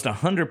almost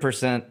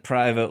 100%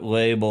 private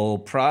label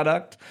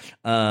product.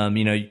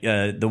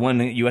 The one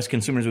that U.S.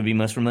 consumers would be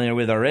most familiar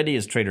with already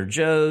is Trader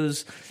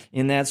Joe's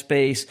in that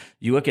space.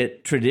 You look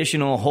at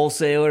traditional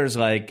wholesalers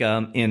like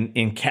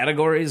in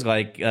categories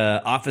like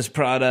office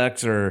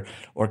products or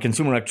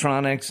consumer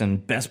electronics,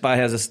 and Best Buy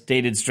has a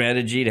stated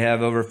strategy to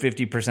have over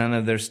 50%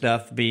 of their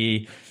stuff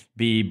be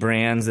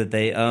brands that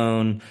they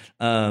own.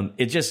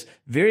 It's just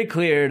very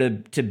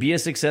clear to be a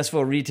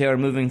successful retailer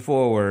moving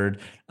forward,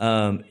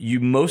 you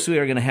mostly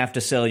are going to have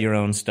to sell your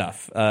own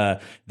stuff.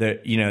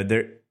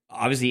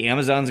 Obviously,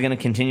 Amazon's going to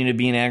continue to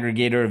be an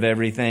aggregator of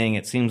everything.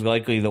 It seems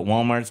likely that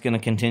Walmart's going to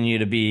continue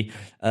to be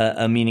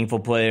a meaningful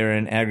player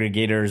and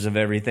aggregators of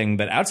everything.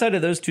 But outside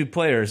of those two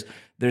players,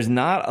 there's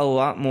not a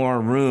lot more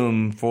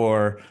room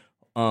for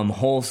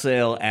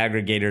wholesale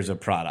aggregators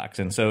of products.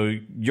 And so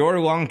your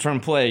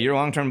long-term play, your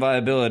long-term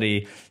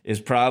viability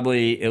is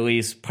probably at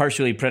least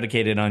partially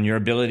predicated on your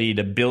ability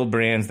to build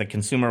brands that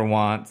consumer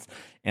wants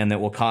and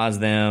that will cause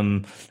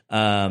them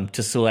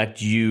to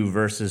select you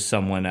versus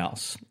someone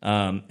else.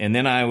 And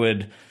then I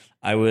would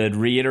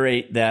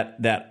reiterate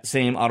that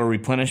same auto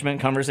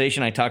replenishment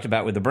conversation I talked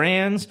about with the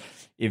brands.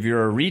 If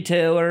you're a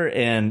retailer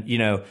and,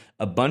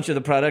 a bunch of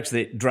the products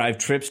that drive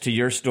trips to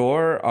your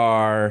store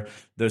are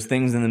those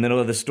things in the middle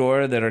of the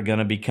store that are going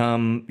to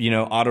become,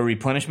 auto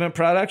replenishment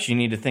products, you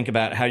need to think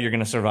about how you're going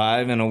to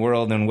survive in a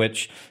world in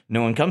which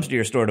no one comes to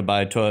your store to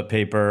buy toilet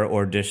paper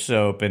or dish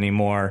soap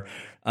anymore.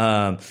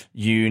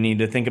 You need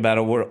to think about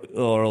a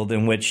world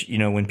in which,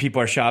 when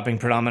people are shopping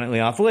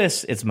predominantly off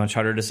lists, it's much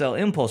harder to sell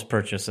impulse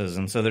purchases.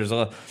 And so there's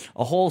a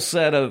whole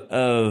set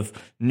of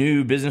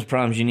new business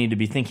problems you need to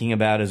be thinking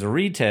about as a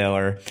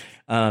retailer.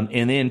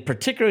 And then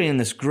particularly in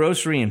this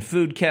grocery and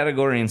food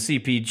category and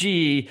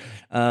CPG,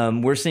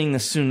 we're seeing the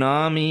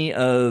tsunami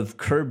of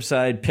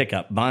curbside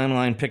pickup, buy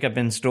online, pickup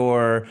in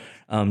store,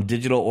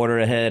 digital order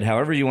ahead,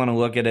 however you want to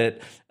look at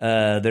it.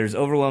 There's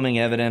overwhelming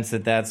evidence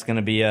that that's going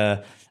to be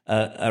a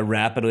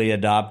rapidly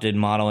adopted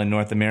model in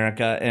North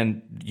America.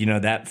 And,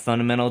 that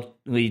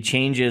fundamentally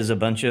changes a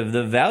bunch of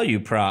the value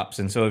props.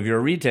 And so if you're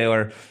a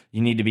retailer,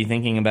 you need to be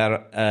thinking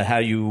about how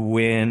you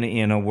win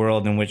in a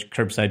world in which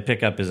curbside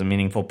pickup is a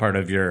meaningful part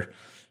of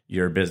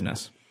your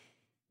business.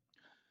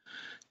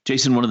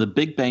 Jason, one of the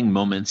big bang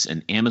moments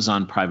in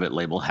Amazon private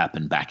label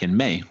happened back in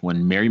May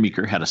when Mary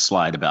Meeker had a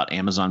slide about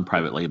Amazon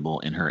private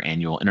label in her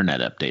annual internet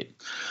update.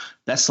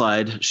 That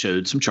slide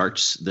showed some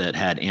charts that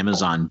had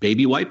Amazon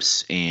baby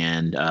wipes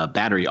and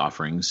battery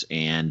offerings,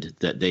 and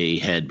that they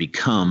had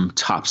become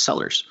top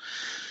sellers.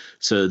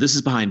 So this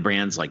is behind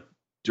brands like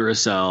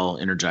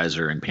Duracell,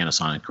 Energizer, and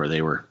Panasonic, where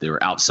they were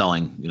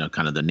outselling,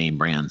 kind of the name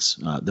brands.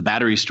 The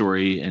battery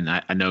story, and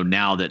I know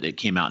now that it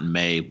came out in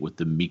May with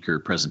the Meeker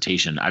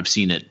presentation, I've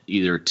seen it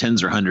either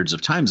tens or hundreds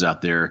of times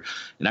out there,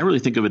 and I really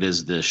think of it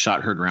as the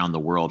shot heard around the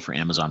world for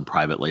Amazon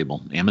private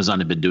label. Amazon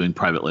had been doing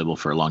private label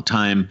for a long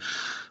time,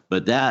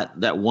 but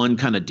that one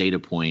kind of data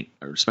point,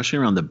 especially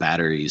around the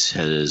batteries,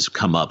 has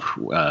come up,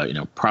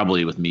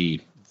 probably with me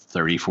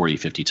 30, 40,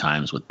 50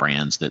 times with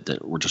brands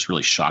that were just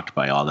really shocked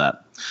by all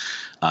that.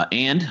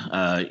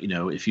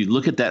 If you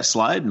look at that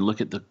slide and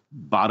look at the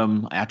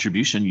bottom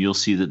attribution, you'll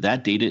see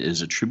that data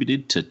is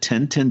attributed to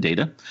 1010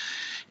 Data.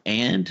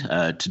 And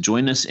to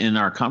join us in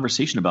our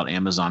conversation about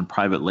Amazon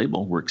private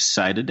label, we're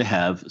excited to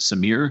have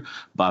Samir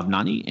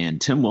Bhavnani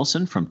and Tim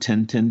Wilson from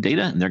 1010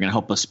 Data, and they're going to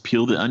help us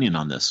peel the onion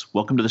on this.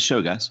 Welcome to the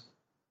show, guys.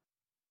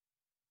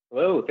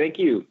 Hello, thank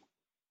you.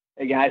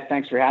 Hey, guys,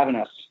 thanks for having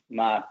us.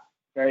 I'm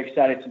very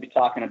excited to be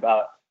talking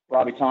about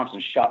Robbie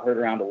Thompson's shot heard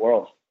around the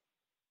world.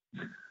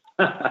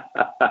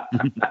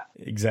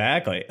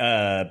 Exactly.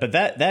 But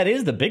that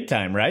is the big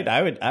time, right?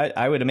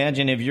 I would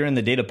imagine if you're in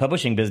the data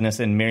publishing business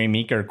and Mary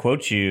Meeker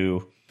quotes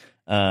you,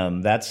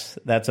 that's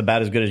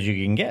about as good as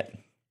you can get.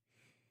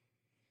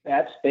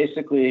 That's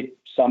basically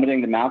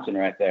summiting the mountain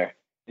right there.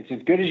 It's as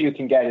good as you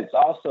can get. It's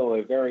also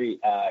a very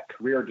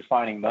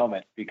career-defining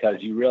moment because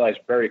you realize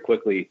very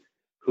quickly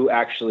who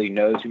actually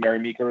knows who Mary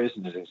Meeker is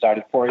and is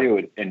excited for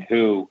you, and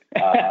who,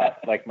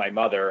 like my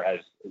mother,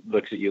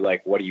 looks at you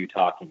like, "What are you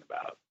talking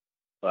about?"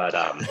 But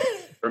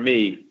for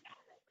me,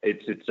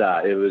 it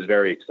was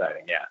very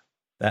exciting. Yeah.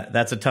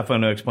 That's a tough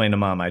one to explain to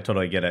mom. I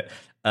totally get it.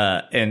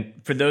 And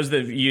for those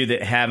of you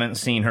that haven't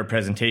seen her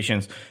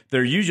presentations,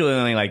 they're usually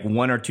only like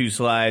one or two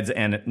slides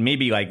and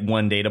maybe like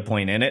one data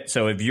point in it.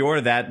 So if you're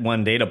that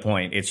one data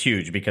point, it's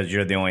huge because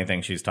you're the only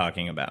thing she's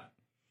talking about.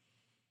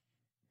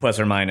 Plus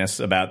or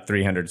minus about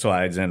 300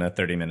 slides in a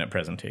 30-minute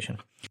presentation.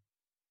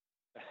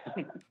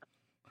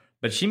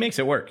 But she makes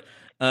it work.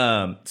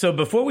 So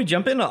before we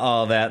jump into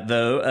all that,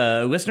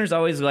 though, listeners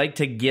always like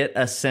to get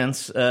a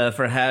sense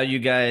for how you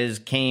guys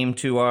came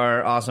to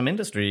our awesome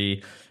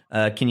industry.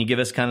 Can you give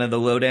us kind of the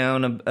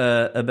lowdown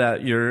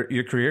about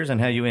your careers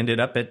and how you ended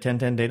up at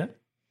 1010 Data?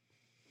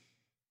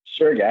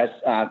 Sure, guys.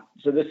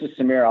 So this is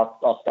Samir.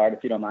 I'll start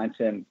if you don't mind,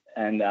 Tim.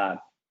 And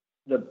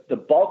the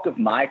bulk of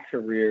my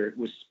career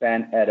was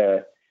spent at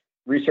a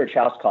research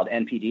house called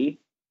NPD.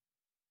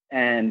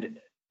 And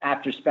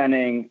after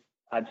spending,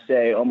 I'd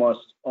say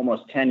almost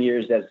 10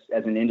 years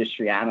as an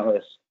industry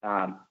analyst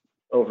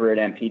over at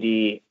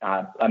NPD,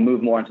 I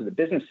moved more into the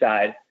business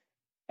side.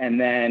 And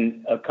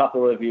then a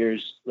couple of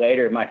years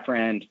later, my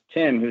friend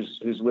Tim,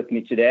 who's with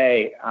me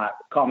today,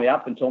 called me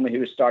up and told me he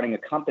was starting a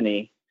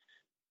company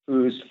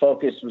whose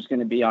focus was going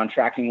to be on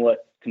tracking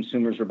what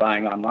consumers were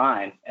buying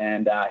online.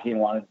 And he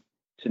wanted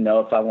to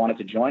know if I wanted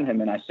to join him.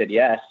 And I said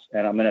yes.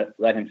 And I'm going to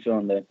let him fill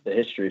in the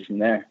history from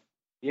there.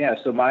 Yeah.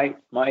 So my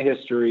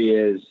history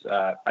is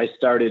I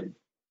started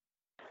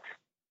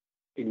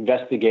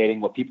investigating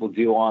what people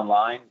do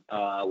online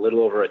a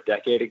little over a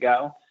decade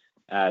ago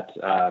at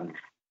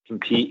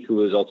Compete, who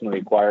was ultimately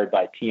acquired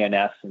by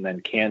TNS and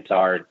then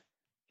Kantar.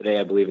 Today,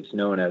 I believe it's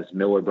known as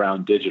Miller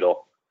Brown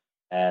Digital,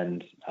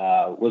 and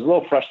was a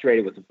little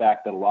frustrated with the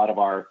fact that a lot of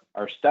our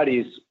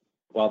studies,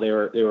 while they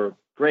were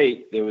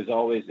great,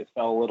 it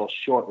fell a little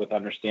short with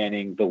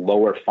understanding the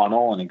lower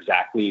funnel and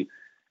exactly,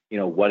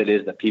 what it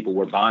is that people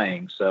were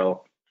buying.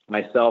 So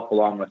myself,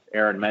 along with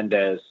Aaron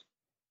Mendez,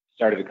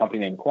 started a company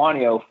named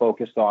Quantio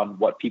focused on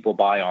what people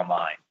buy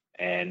online.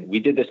 And we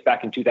did this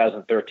back in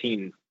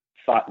 2013,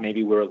 thought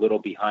maybe we were a little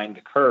behind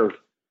the curve.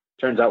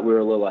 Turns out we were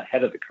a little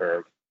ahead of the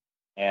curve.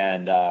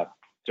 And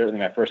certainly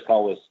my first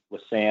call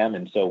was Sam.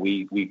 And so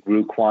we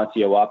grew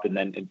Quantio up and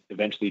then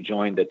eventually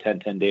joined the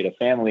 1010 Data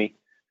family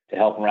to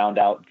help round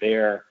out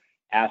their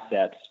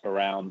assets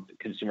around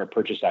consumer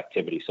purchase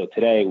activity. So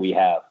today we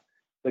have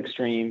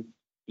clickstream,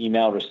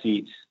 email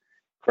receipts,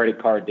 credit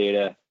card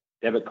data,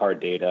 debit card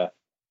data.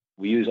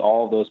 We use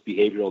all of those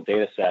behavioral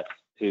data sets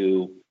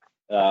to,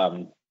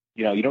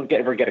 you don't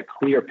ever get a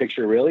clear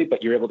picture really,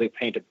 but you're able to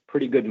paint a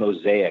pretty good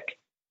mosaic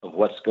of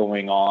what's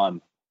going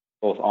on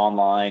both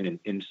online and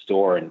in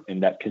store.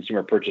 And that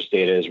consumer purchase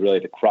data is really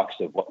the crux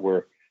of what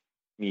we're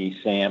me,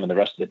 Sam, and the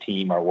rest of the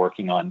team are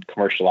working on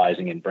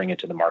commercializing and bringing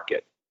to the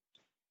market.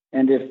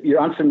 And if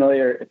you're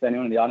unfamiliar, if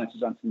anyone in the audience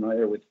is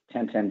unfamiliar with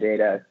 1010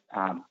 Data,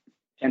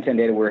 1010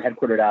 Data, we're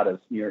headquartered out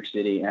of New York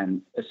City,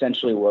 and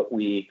essentially what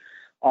we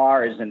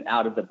are is an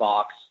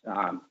out-of-the-box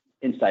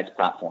insights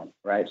platform,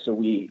 right? So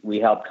we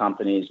help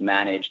companies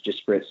manage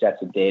disparate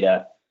sets of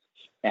data,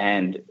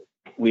 and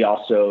we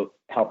also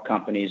help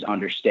companies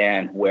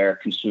understand where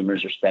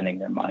consumers are spending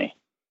their money.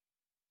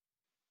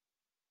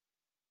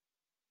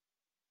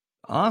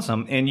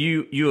 Awesome. And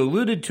you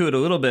alluded to it a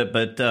little bit,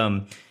 but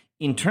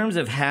in terms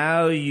of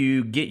how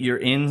you get your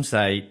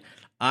insight,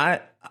 I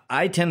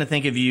tend to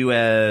think of you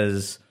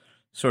as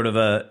sort of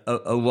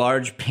a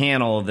large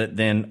panel that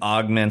then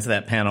augments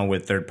that panel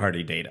with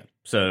third-party data.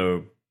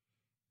 So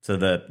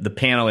the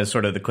panel is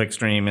sort of the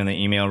clickstream and the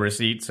email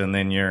receipts, and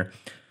then you're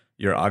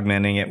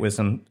augmenting it with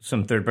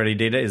some third-party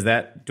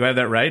data. Do I have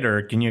that right,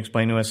 or can you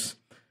explain to us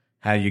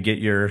how you get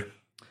your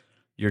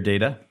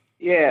data?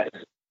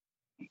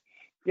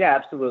 Yeah,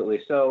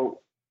 absolutely. So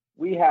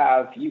we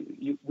have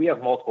we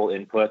have multiple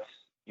inputs.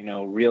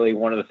 Really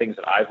one of the things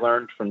that I've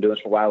learned from doing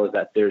this for a while is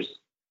that there's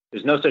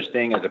no such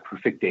thing as a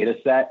perfect data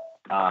set.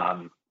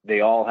 They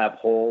all have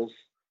holes.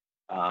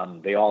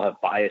 They all have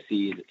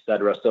biases, et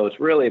cetera. So it's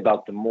really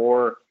about the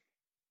more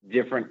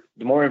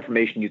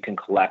information you can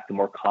collect, the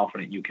more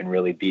confident you can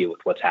really be with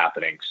what's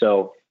happening.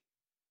 So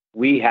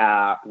we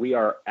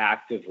are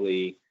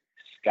actively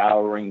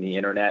scouring the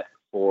internet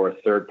for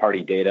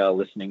third-party data,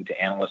 listening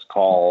to analyst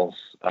calls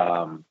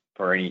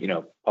for any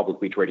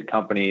publicly traded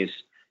companies.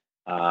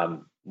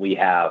 We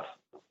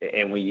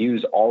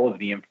use all of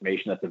the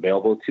information that's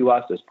available to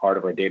us as part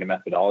of our data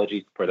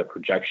methodology for the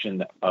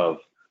projection of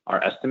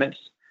our estimates.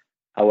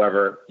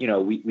 However,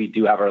 we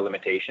do have our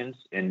limitations,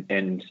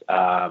 and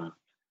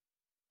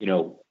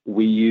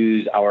we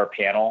use our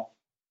panel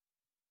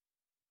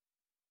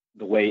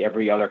the way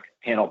every other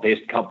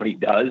panel-based company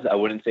does. I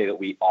wouldn't say that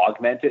we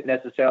augment it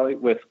necessarily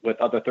with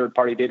other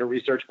third-party data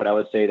research, but I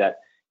would say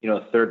that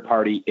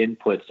third-party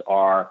inputs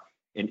are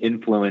an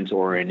influence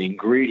or an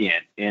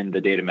ingredient in the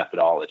data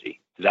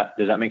methodology.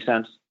 Does that make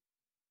sense?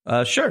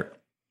 Sure.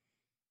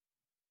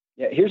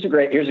 Yeah, here's a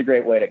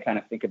great way to kind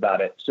of think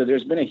about it. So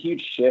there's been a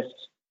huge shift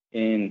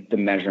in the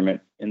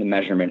measurement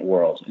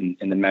world,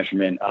 in the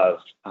measurement of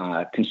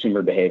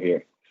consumer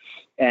behavior.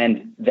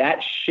 And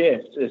that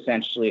shift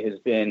essentially has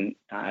been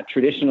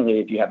traditionally,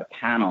 if you have a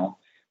panel,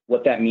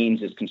 what that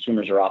means is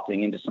consumers are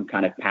opting into some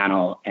kind of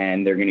panel,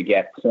 and they're going to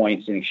get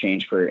points in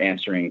exchange for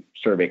answering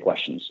survey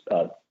questions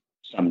of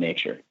some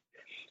nature.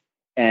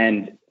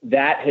 And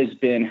that has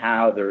been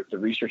how the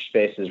research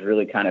space has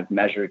really kind of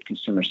measured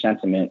consumer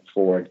sentiment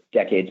for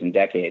decades and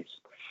decades.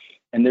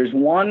 And there's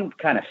one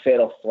kind of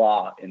fatal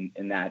flaw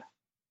in that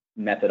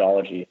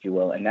methodology, if you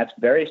will, and that's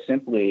very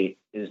simply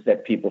is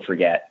that people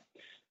forget.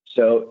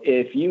 So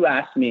if you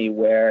ask me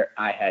where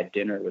I had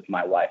dinner with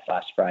my wife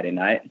last Friday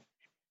night,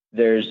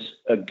 there's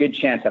a good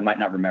chance I might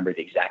not remember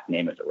the exact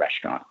name of the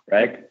restaurant,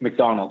 right?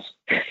 McDonald's.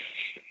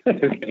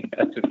 That's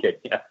okay.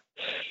 Yeah.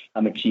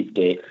 I'm a cheap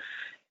date.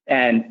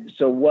 And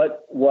so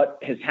what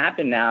has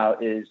happened now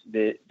is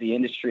that the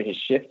industry has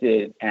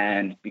shifted,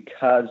 and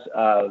because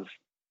of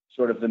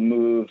sort of the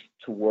move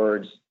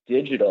towards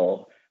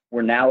digital,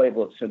 we're now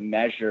able to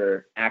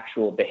measure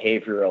actual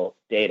behavioral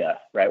data,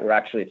 right?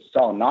 It's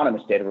all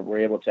anonymous data, but we're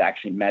able to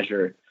actually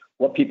measure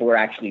what people are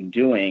actually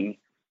doing,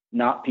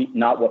 not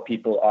what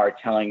people are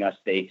telling us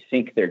they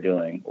think they're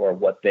doing or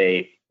what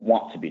they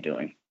want to be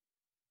doing.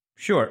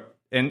 Sure.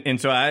 And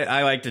so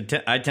I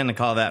tend to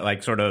call that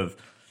like sort of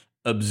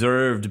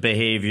observed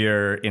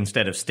behavior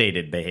instead of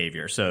stated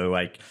behavior. So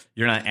like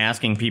you're not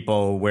asking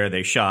people where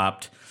they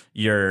shopped,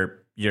 you're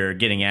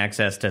getting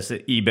access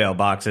to email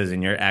boxes,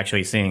 and you're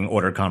actually seeing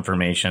order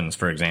confirmations,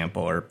 for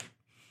example, or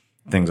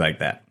things like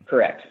that.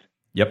 Correct.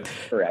 Yep.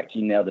 Correct.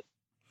 You nailed it.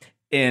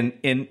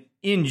 And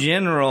in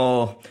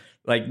general,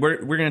 like we're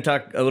going to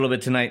talk a little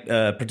bit tonight,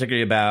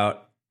 particularly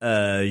about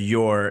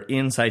your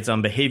insights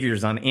on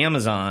behaviors on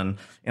Amazon.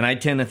 And I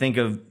tend to think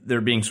of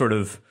there being sort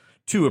of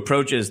two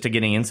approaches to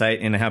getting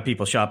insight into how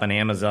people shop on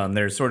Amazon.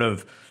 There's sort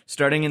of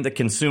starting in the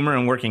consumer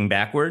and working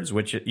backwards,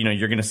 which,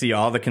 you're going to see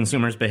all the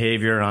consumers'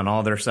 behavior on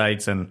all their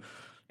sites. And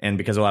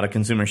because a lot of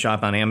consumers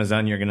shop on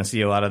Amazon, you're going to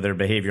see a lot of their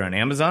behavior on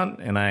Amazon.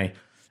 And I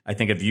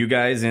think of you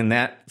guys in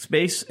that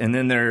space. And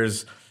then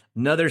there's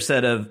another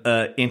set of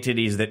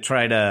entities that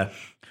try to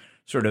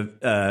sort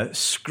of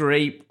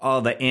scrape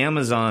all the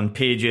Amazon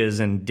pages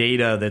and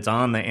data that's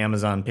on the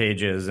Amazon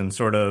pages and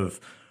sort of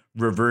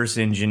reverse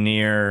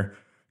engineer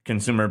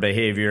consumer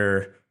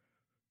behavior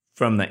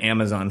from the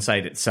Amazon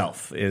site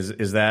itself.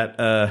 Is that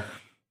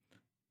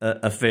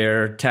a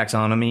fair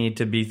taxonomy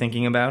to be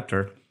thinking about,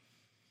 or do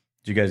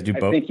you guys do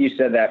both? I think you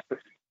said that.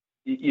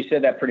 You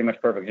said that pretty much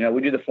perfect.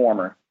 We do the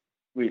former.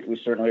 We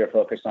certainly are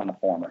focused on the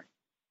former.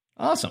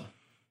 Awesome.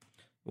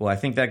 Well, I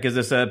think that gives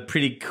us a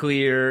pretty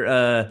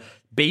clear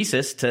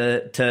basis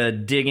to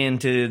dig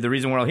into the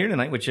reason we're all here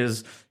tonight, which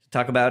is to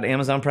talk about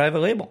Amazon private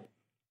label.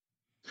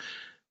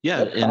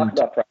 Yeah, Let's talk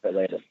about private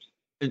label.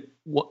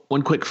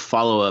 One quick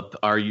follow up: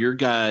 are your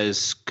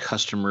guys'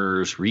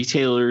 customers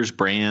retailers,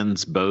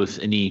 brands, both?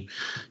 Any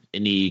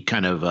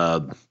kind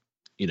of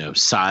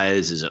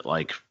size? Is it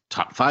like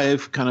top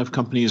 5 kind of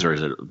companies, or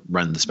is it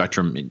run the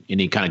spectrum?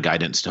 Any kind of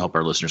guidance to help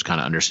our listeners kind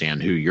of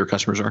understand who your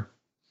customers are?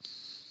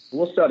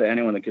 We'll sell to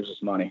anyone that gives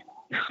us money.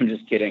 I'm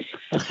just kidding.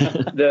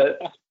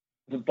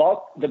 The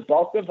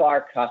bulk of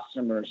our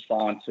customers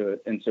fall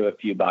into a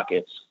few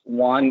buckets.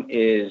 One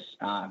is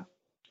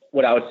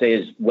what I would say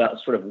is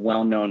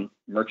well-known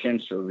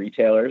merchants or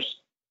retailers.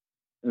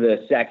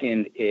 The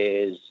second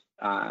is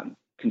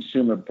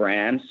consumer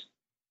brands,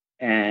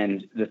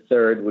 and the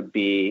third would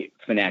be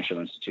financial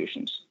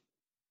institutions.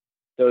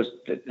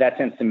 That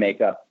tends to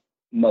make up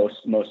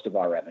most of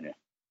our revenue.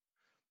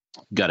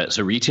 Got it.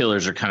 So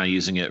retailers are kind of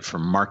using it for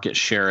market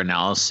share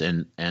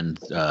analysis and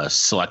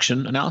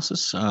selection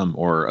analysis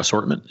or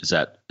assortment. Is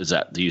that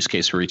the use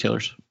case for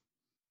retailers?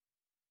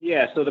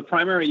 Yeah. So the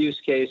primary use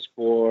case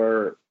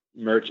for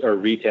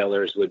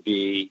retailers would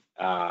be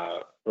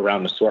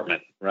around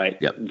assortment, right?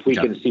 Yep. If we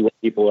can see what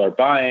people are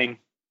buying,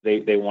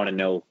 they want to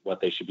know what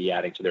they should be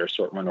adding to their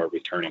assortment or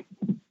returning.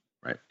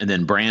 Right. And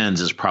then brands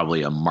is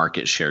probably a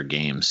market share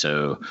game.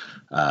 So,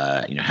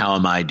 how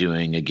am I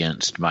doing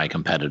against my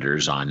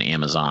competitors on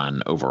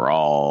Amazon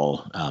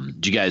overall?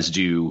 Do you guys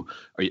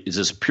is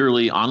this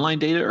purely online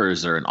data, or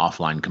is there an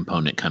offline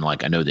component? Kind of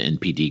like, I know the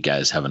NPD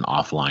guys have an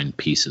offline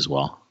piece as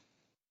well.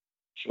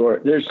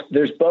 Sure.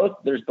 There's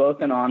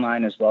both an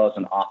online as well as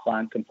an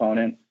offline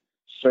component.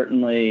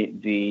 Certainly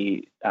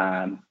the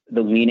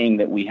leaning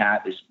that we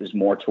have is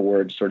more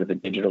towards sort of the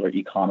digital or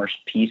e-commerce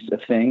piece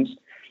of things.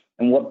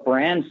 And what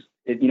brands,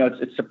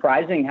 it's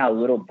surprising how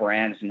little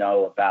brands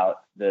know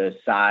about the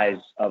size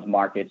of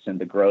markets and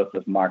the growth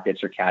of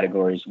markets or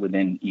categories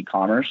within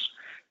e-commerce.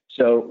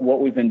 So what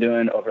we've been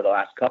doing over the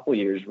last couple of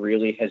years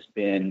really has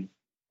been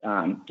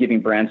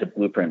giving brands a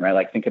blueprint, right?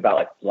 Like, think about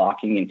like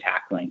blocking and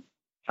tackling.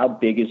 How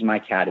big is my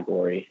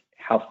category?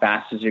 How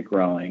fast is it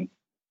growing?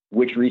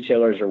 Which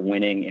retailers are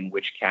winning in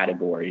which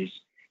categories?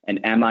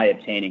 And am I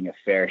obtaining a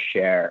fair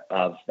share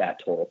of that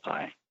total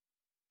pie?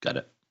 Got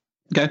it.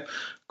 Okay,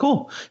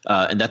 cool.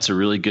 And that's a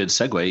really good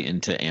segue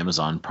into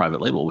Amazon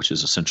Private Label, which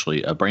is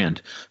essentially a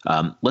brand.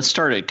 Let's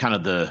start at kind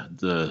of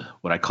the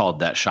what I called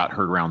that shot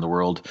heard around the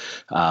world.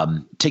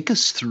 Take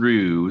us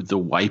through the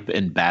wipe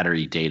and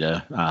battery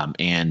data,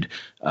 and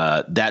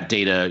that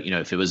data.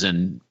 If it was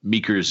in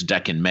Meeker's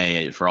deck in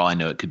May, for all I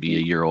know, it could be a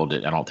year old.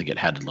 I don't think it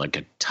had like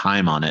a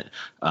time on it.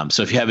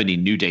 So if you have any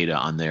new data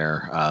on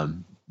there,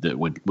 that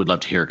would love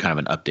to hear kind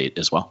of an update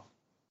as well.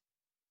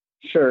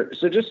 Sure.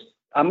 So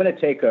I'm going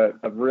to take a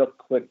real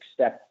quick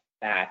step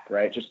back,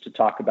 right? Just to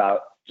talk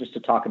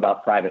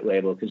about private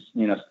label, because,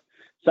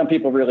 some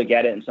people really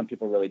get it and some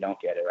people really don't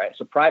get it, right?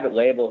 So private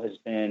label has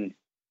been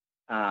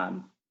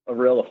a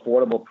real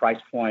affordable price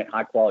point,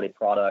 high quality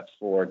product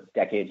for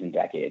decades and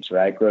decades,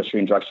 right? Grocery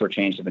and drugstore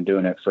chains have been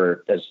doing it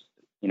for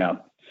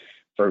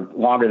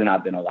longer than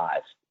I've been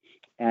alive.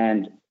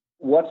 And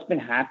what's been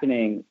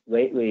happening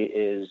lately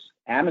is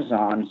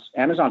Amazon's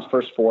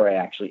first foray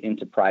actually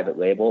into private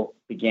label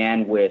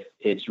began with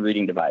its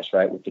reading device,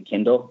 right? With the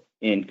Kindle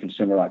in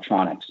consumer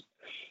electronics.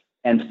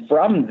 And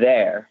from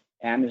there,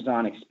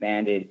 Amazon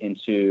expanded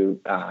into,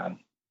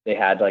 they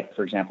had, like,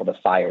 for example, the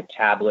Fire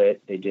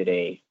tablet. They did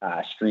a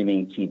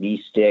streaming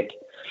TV stick.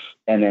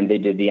 And then they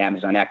did the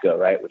Amazon Echo,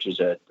 right? Which is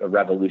a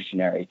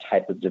revolutionary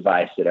type of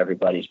device that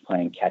everybody's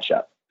playing catch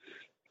up.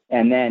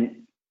 And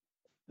then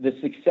the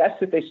success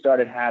that they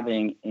started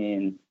having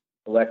in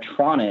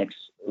electronics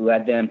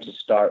led them to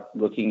start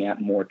looking at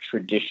more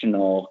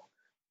traditional,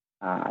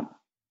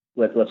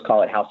 let's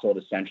call it household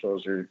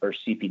essentials or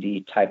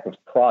CPD type of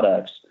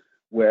products,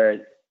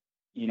 where,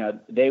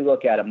 they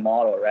look at a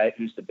model, right?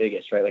 Who's the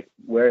biggest, right? Like,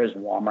 where has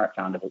Walmart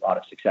found a lot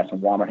of success?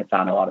 And Walmart had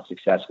found a lot of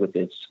success with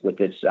its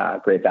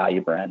Great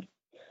Value brand.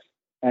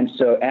 And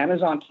so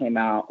Amazon came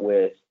out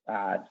with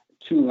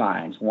two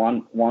lines.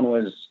 One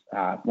was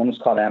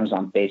called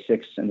Amazon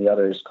Basics, and the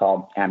other is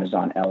called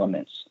Amazon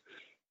Elements.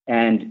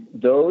 And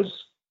those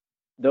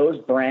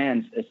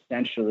brands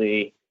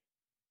essentially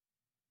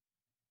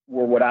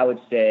were what I would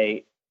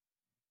say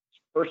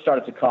first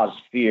started to cause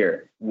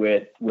fear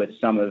with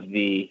some of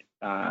the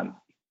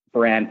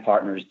brand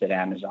partners that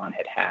Amazon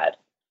had.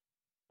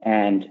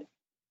 And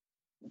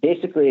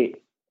basically,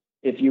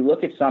 if you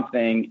look at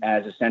something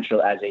as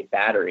essential as a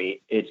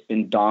battery, it's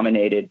been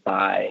dominated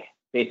by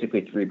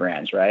basically three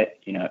brands, right?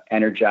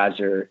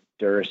 Energizer,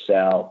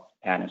 Duracell,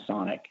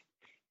 Panasonic.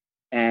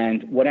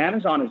 And what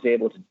Amazon is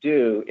able to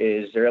do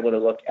is they're able to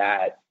look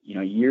at,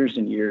 years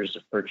and years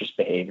of purchase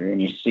behavior.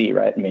 And you see,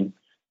 right? I mean,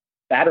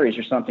 batteries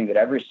are something that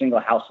every single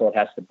household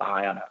has to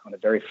buy on a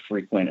very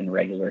frequent and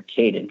regular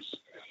cadence.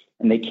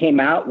 And they came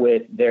out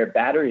with their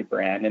battery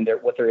brand, and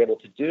what they're able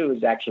to do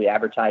is actually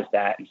advertise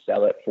that and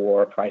sell it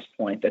for a price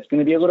point that's going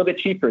to be a little bit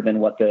cheaper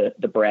than what the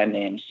brand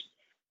names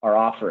are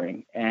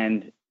offering.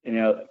 And,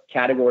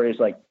 categories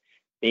like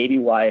baby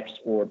wipes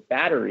or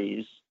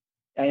batteries,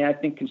 and I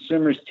think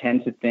consumers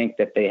tend to think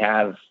that they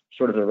have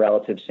sort of the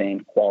relative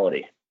same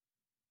quality.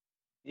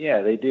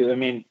 Yeah, they do. I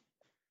mean,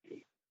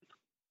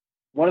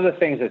 one of the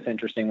things that's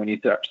interesting when you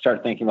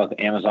start thinking about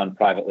the Amazon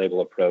private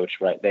label approach,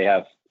 right? They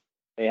have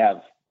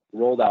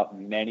rolled out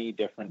many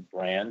different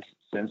brands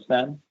since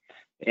then.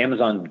 The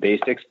Amazon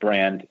Basics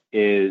brand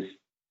is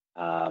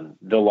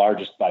the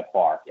largest by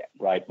far,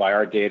 right? By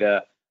our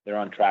data, they're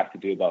on track to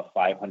do about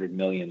 $500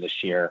 million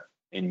this year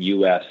in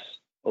U.S.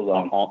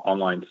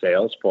 online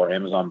sales for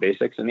Amazon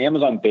Basics. And the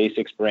Amazon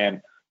Basics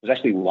brand was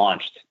actually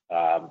launched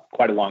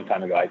quite a long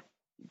time ago.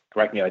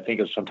 Correct me, I think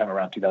it was sometime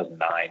around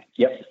 2009.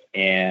 Yep.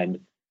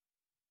 And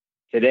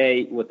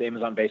today, what the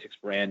Amazon Basics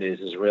brand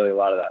is really a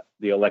lot of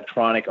the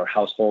electronic or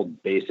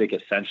household basic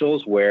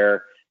essentials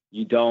where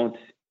you don't,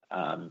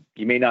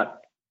 you may not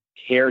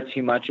care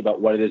too much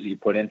about what it is that you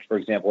put in. For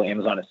example,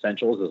 Amazon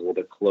Essentials is a little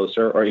bit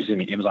closer, or excuse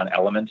me, Amazon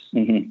Elements.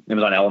 Mm-hmm.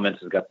 Amazon Elements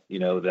has got,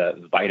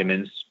 the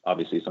vitamins,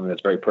 obviously something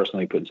that's very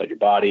personally put inside your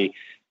body.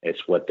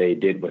 It's what they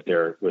did with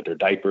their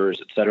diapers,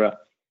 et cetera.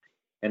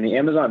 And the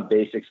Amazon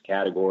Basics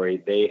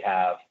category, they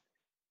have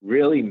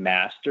really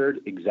mastered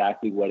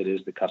exactly what it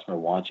is the customer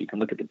wants. You can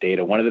look at the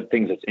data. One of the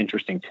things that's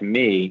interesting to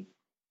me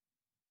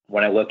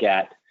when I look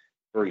at,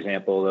 for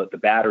example, the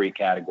battery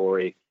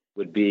category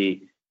would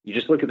be, you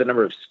just look at the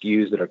number of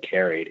SKUs that are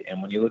carried.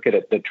 And when you look at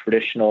it, the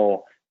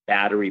traditional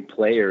battery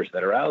players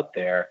that are out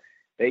there,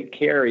 they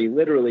carry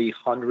literally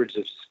hundreds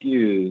of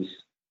SKUs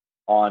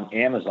on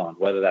Amazon,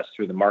 whether that's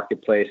through the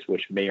marketplace,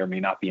 which may or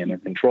may not be in their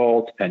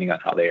control, depending on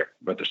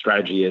what their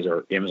strategy is,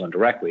 or Amazon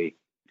directly.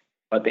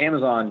 But the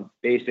Amazon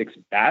Basics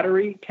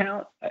battery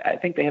count, I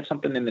think they have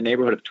something in the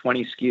neighborhood of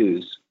 20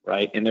 SKUs,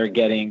 right? And they're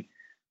getting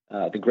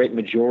the great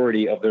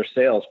majority of their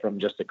sales from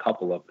just a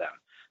couple of them.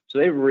 So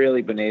they've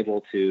really been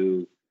able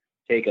to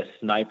take a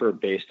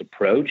sniper-based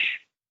approach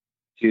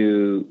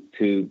to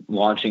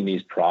launching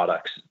these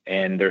products.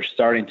 And they're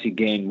starting to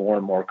gain more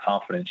and more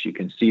confidence. You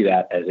can see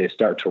that as they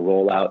start to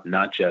roll out,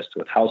 not just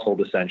with household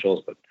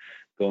essentials, but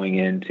going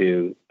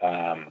into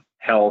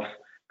health,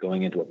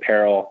 going into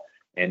apparel.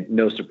 And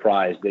no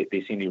surprise, they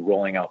seem to be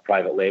rolling out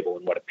private label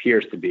in what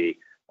appears to be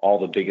all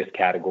the biggest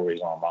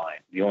categories online.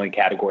 The only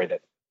category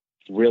that's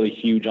really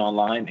huge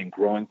online and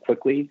growing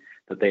quickly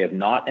that they have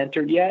not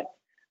entered yet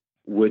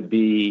would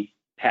be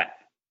pet.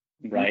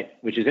 Right,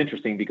 which is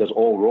interesting because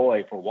Ol'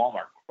 Roy for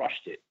Walmart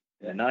crushed it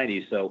in the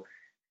 90s. So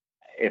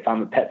if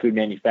I'm a pet food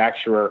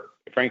manufacturer,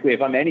 frankly,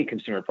 if I'm any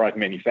consumer product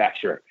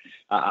manufacturer,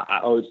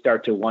 I would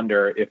start to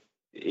wonder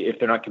if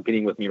they're not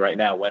competing with me right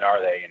now, when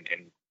are they?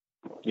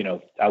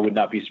 And I would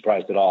not be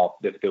surprised at all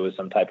if there was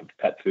some type of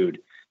pet food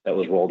that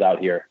was rolled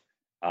out here,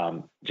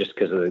 just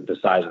because of the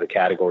size of the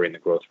category and the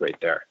growth rate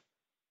there.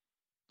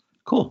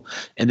 Cool.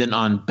 And then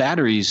on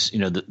batteries,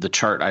 the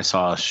chart I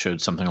saw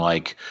showed something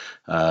like,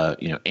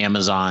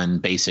 Amazon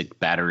Basic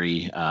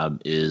battery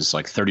is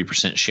like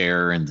 30%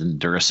 share, and then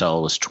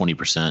Duracell was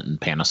 20%, and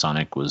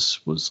Panasonic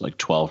was like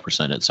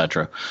 12%, et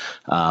cetera.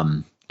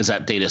 Is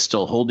that data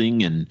still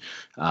holding? And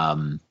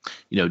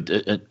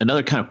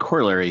another kind of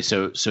corollary.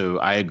 So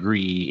I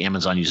agree.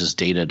 Amazon uses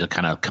data to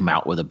kind of come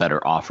out with a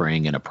better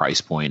offering and a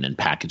price point and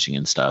packaging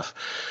and stuff.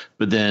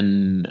 But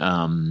then,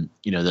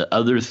 the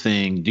other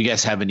thing. Do you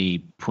guys have any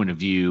point of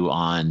view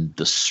on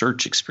the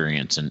search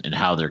experience and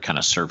how they're kind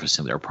of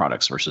surfacing their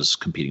products versus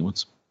competing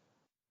ones?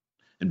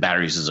 And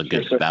batteries is a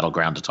good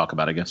battleground to talk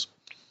about, I guess.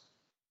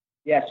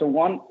 Yeah. So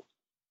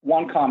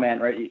one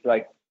comment, right?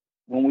 Like,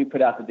 when we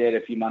put out the data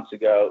a few months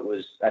ago, it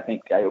was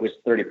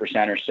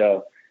 30% or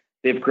so.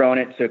 They've grown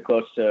it to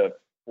close to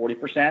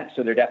 40%.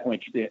 So they're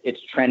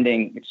it's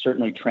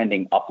certainly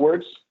trending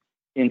upwards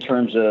in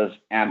terms of,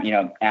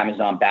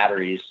 Amazon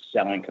batteries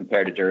selling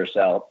compared to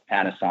Duracell,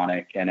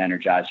 Panasonic, and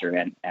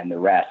Energizer and the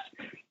rest.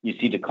 You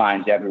see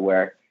declines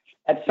everywhere.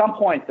 At some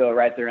point though,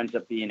 right, there ends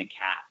up being a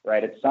cap,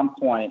 right? At some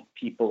point,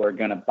 people are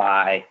going to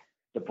buy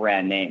the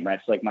brand name, right?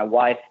 So like my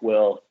wife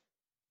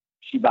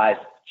she buys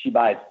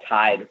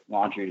Tide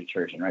laundry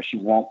detergent, right? She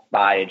won't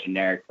buy a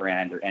generic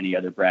brand or any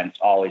other brand. It's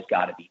always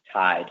got to be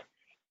Tide.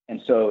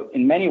 And so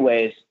in many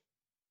ways,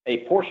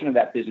 a portion of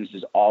that business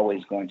is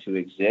always going to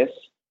exist.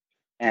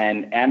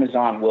 And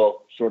Amazon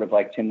will, sort of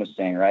like Tim was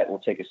saying, right, will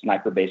take a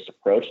sniper-based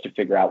approach to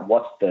figure out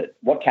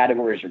what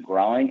categories are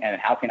growing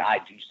and how can I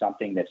do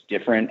something that's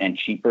different and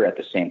cheaper at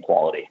the same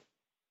quality.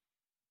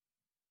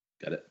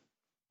 Got it.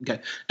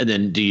 Okay. And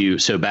then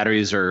so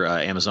batteries are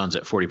Amazon's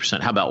at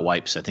 40%. How about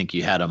wipes? I think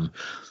you had them.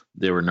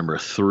 They were number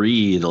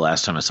 3 the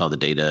last time I saw the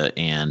data,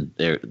 and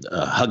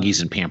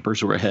Huggies and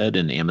Pampers were ahead,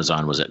 and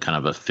Amazon was at kind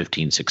of a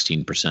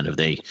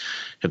 15-16%.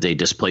 Have they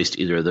displaced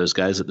either of those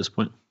guys at this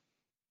point?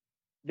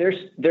 They're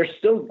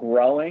still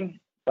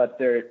growing, but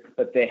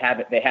they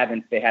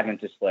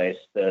haven't displaced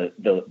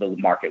the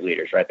market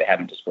leaders, right? They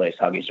haven't displaced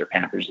Huggies or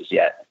Pampers as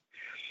yet.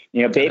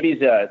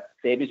 Baby's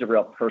a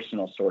real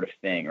personal sort of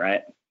thing,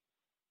 right?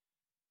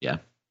 Yeah.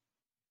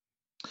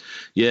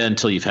 Yeah,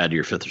 until you've had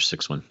your 5th or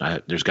 6th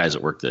one. There's guys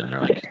at work that are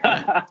like,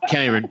 I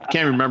can't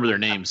even remember their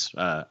names.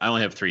 I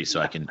only have 3,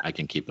 so I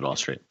can keep it all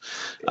straight.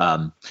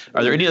 Are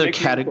there any other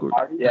categories?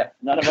 Yeah,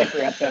 none of us are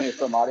Antonio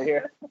Cromartie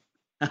here.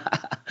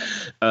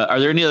 Are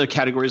there any other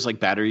categories like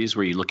batteries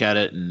where you look at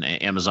it and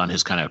Amazon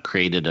has kind of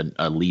created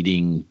a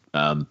leading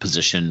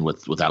position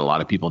without a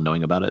lot of people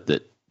knowing about it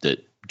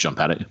that jump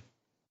out at you?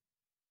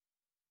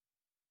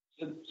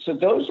 So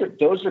those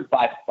are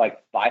by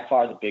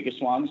far the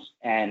biggest ones.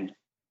 And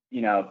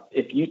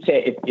if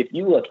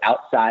you look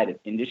outside of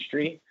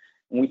industry,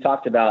 when we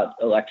talked about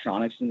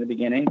electronics in the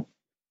beginning,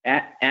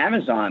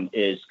 Amazon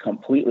is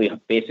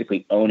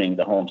basically owning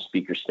the home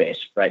speaker space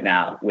right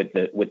now with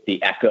the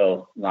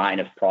Echo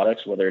line of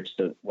products, whether it's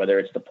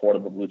the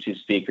portable Bluetooth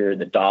speaker,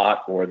 the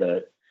dock, or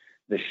the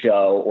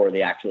Show, or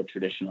the actual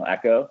traditional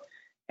Echo.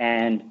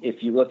 And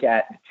if you look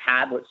at the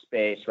tablet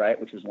space, right,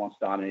 which was once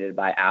dominated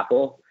by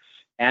Apple,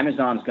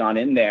 Amazon's gone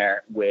in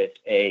there with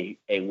a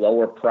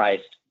lower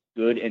priced,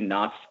 good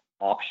enough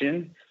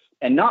option,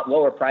 and not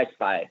lower priced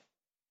by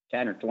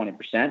 10 or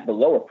 20%, but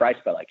lower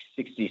priced by like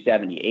 60,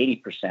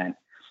 70, 80%.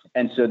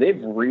 And so they've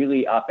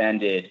really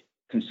upended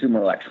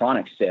consumer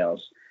electronics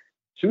sales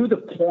to the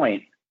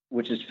point,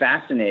 which is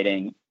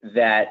fascinating,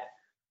 that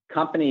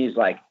companies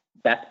like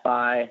Best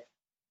Buy,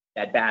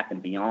 Bed Bath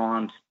 &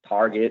 Beyond,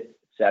 Target,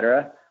 et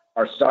cetera,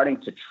 are starting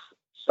to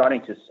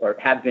or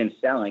have been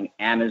selling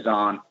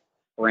Amazon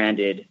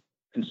branded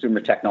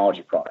consumer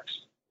technology products.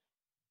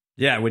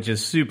 Yeah, which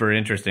is super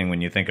interesting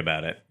when you think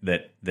about it,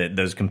 that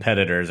those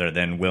competitors are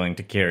then willing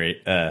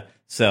to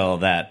sell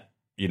that,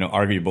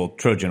 arguable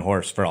Trojan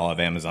horse for all of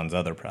Amazon's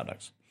other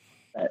products.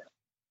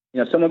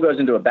 Someone goes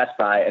into a Best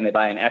Buy and they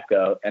buy an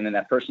Echo, and then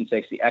that person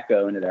takes the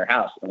Echo into their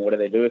house. And what do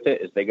they do with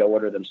it? Is they go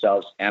order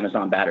themselves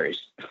Amazon batteries.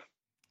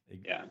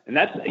 Yeah. And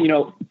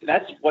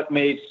that's what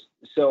makes,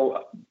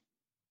 so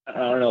I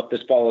don't know if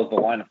this follows the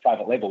line of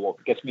private label.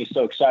 What gets me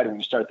so excited when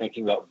you start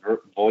thinking about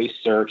voice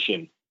search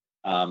and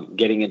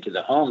getting into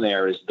the home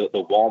there is the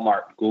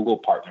Walmart Google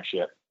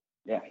partnership,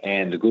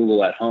 and the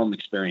Google at Home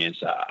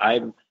experience.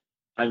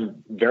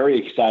 I'm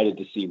very excited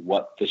to see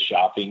what the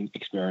shopping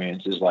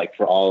experience is like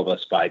for all of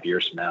us 5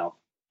 years from now,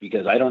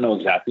 because I don't know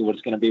exactly what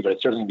it's going to be, but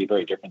it's certainly going to be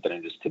very different than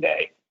it is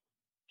today.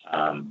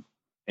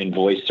 And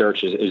voice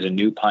search is a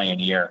new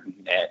pioneer,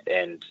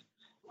 and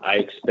I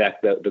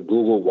expect the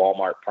Google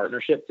Walmart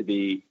partnership to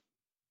be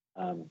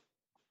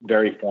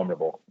very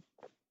formidable.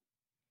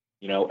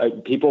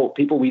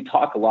 People, we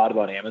talk a lot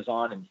about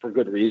Amazon, and for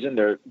good reason.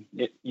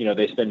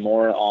 They spend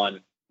more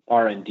on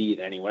R&D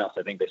than anyone else.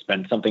 I think they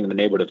spend something in the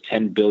neighborhood of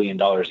 $10 billion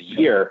a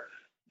year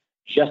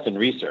just in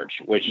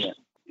research, which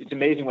it's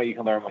amazing what you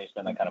can learn when you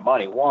spend that kind of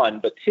money, one.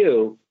 But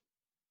two,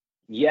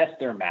 yes,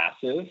 they're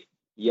massive.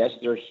 Yes,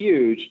 they're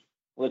huge.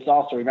 Let's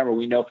also remember,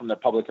 we know from their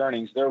public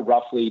earnings, they're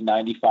roughly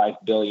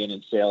 $95 billion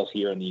in sales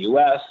here in the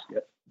U.S.,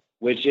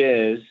 which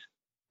is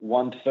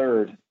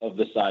 1/3 of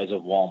the size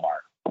of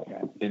Walmart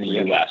in the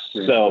U.S.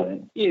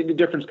 So the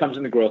difference comes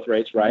in the growth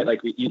rates, right?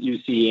 Like you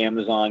see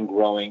Amazon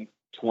growing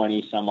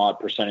 20 some odd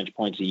percentage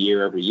points a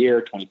year every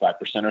year,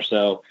 25% or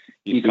so.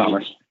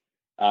 E-commerce.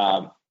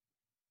 Amazon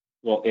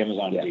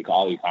is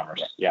all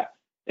e-commerce. Yeah.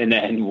 And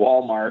then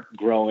Walmart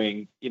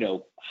growing,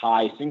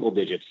 high single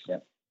digits. Yeah.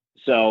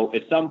 So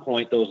at some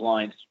point those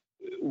lines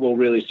will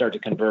really start to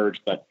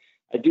converge, but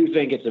I do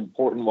think it's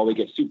important, while we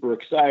get super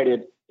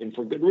excited, and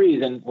for good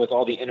reason, with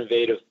all the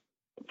innovative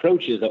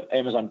approaches that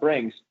Amazon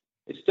brings,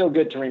 it's still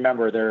good to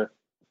remember they're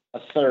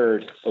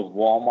 1/3 of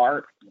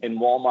Walmart, and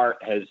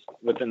Walmart has,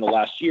 within the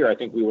last year, I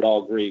think we would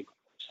all agree,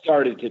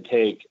 started to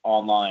take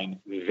online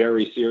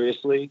very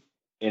seriously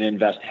and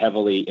invest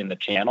heavily in the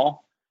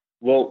channel.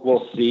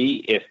 We'll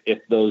see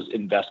if those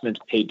investments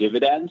pay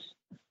dividends,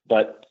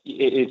 but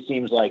it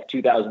seems like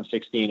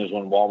 2016 is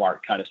when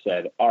Walmart kind of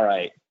said, "All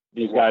right,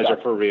 these guys are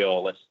for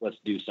real. Let's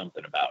do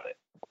something about it."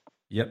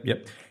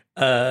 Yep.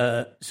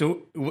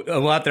 So a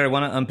lot there I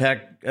want to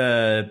unpack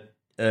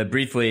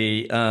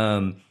briefly.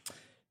 So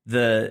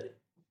the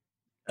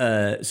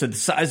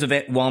size of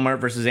Walmart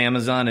versus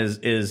Amazon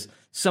is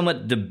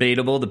somewhat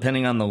debatable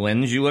depending on the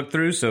lens you look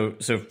through. So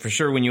for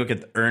sure, when you look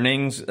at the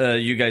earnings,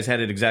 you guys had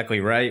it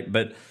exactly right.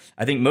 But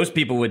I think most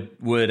people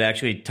would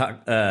actually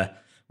talk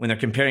when they're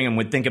comparing them,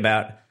 would think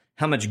about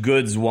how much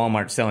goods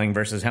Walmart's selling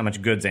versus how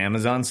much goods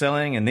Amazon's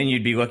selling, and then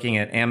you'd be looking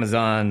at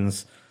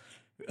Amazon's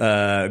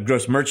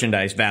gross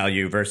merchandise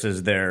value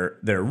versus their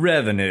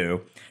revenue.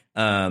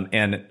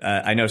 And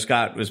I know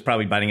Scott was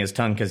probably biting his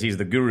tongue because he's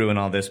the guru in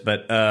all this,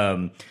 but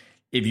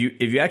if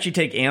you actually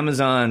take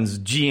Amazon's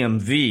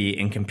GMV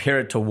and compare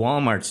it to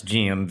Walmart's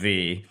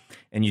GMV,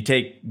 and you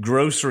take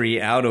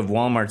grocery out of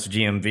Walmart's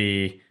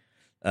GMV,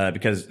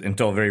 because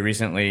until very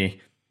recently,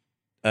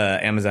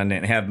 Amazon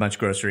didn't have much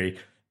grocery.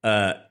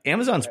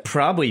 Amazon's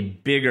probably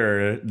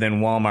bigger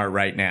than Walmart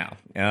right now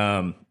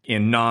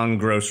in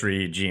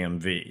non-grocery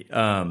GMV.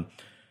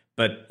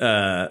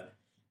 But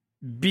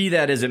be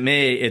that as it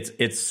may,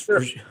 it's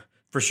sure.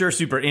 for sure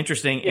super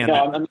interesting.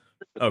 And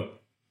go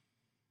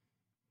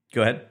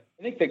ahead.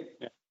 I think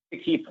the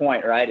key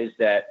point, right, is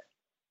that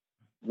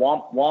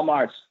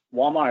Walmart's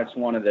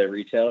one of the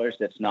retailers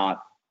that's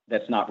not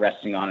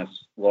resting on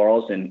its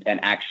laurels and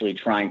actually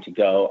trying to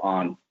go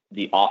on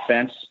the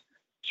offense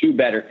to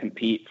better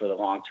compete for the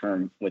long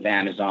term with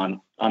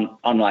Amazon,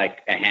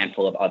 unlike a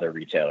handful of other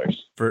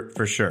retailers.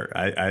 For sure.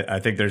 I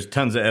think there's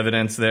tons of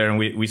evidence there, and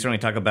we certainly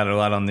talk about it a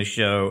lot on this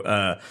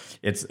show.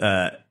 It's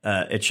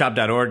at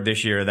shop.org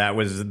this year. That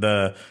was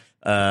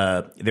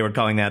they were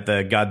calling that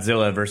the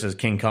Godzilla versus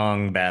King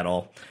Kong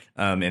battle.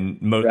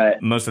 And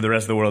most of the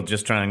rest of the world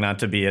just trying not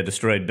to be a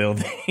destroyed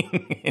building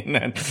in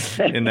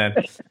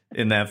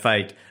that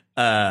fight.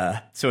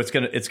 So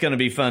it's gonna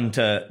be fun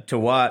to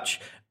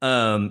watch.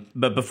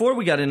 But before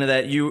we got into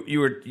that,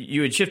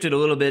 you had shifted a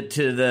little bit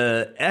to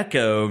the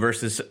Echo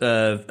versus,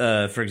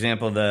 for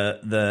example,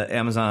 the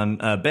Amazon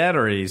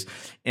batteries.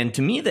 And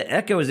to me, the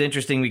Echo is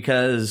interesting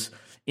because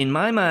in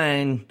my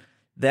mind,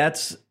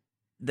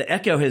 the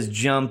Echo has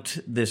jumped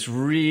this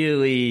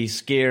really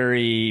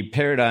scary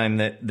paradigm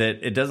that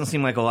it doesn't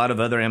seem like a lot of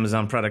other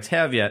Amazon products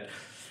have yet.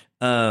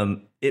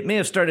 It may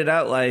have started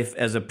out life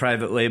as a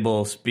private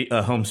label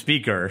home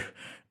speaker,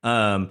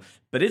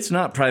 but it's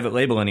not private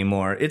label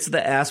anymore. It's the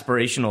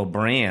aspirational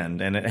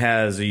brand, and it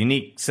has a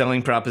unique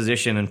selling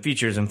proposition and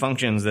features and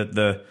functions that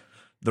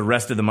the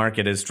rest of the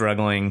market is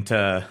struggling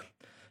to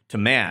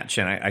match.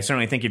 And I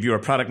certainly think if you're a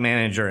product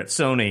manager at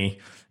Sony,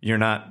 you're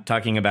not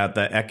talking about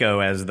the Echo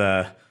as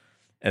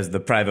the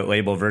private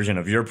label version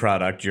of your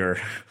product. You're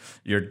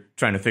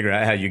trying to figure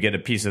out how you get a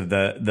piece of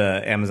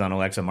the Amazon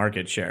Alexa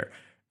market share.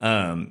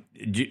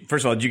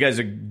 First of all, do you guys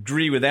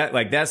agree with that?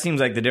 Like, that seems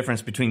like the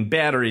difference between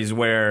batteries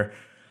where,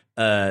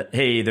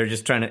 hey, they're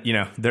just trying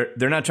to,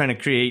 they're not trying to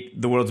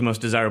create the world's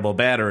most desirable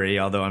battery,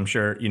 although I'm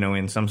sure,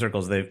 in some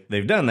circles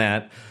they've done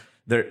that.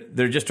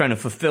 They're just trying to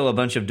fulfill a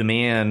bunch of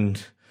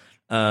demand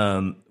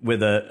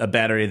with a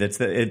battery that's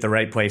at the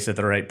right place at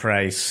the right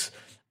price,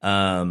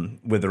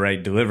 with the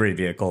right delivery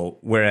vehicle.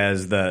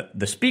 Whereas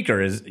the speaker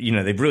is,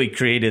 they've really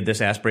created this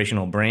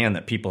aspirational brand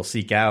that people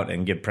seek out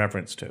and give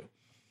preference to.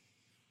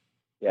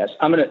 Yes,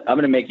 I'm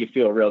gonna make you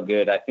feel real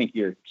good. I think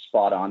you're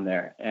spot on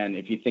there. And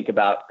if you think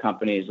about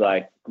companies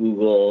like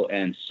Google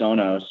and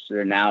Sonos,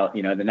 they're now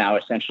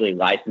essentially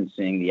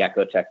licensing the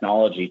Echo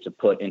technology to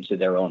put into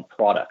their own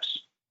products,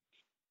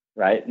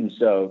 right? And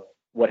so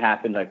what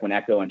happened, like when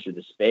Echo entered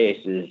the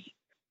space, is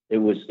it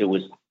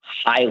was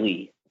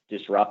highly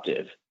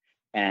disruptive.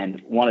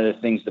 And one of the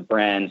things the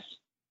brands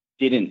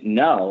didn't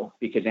know,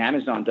 because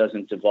Amazon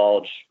doesn't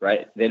divulge,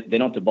 right? They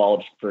don't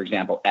divulge, for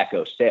example,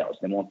 Echo sales.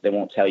 They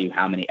won't tell you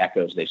how many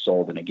Echoes they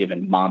sold in a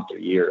given month or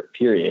year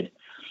period.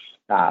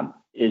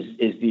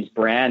 Is these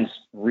brands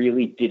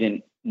really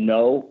didn't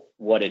know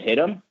what had hit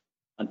them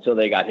until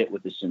they got hit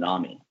with the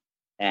tsunami,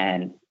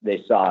 and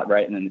they saw it,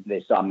 right? And then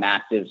they saw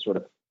massive sort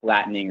of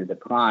flattening or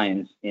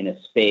declines in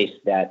a space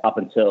that up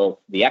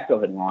until the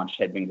Echo had launched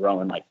had been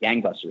growing like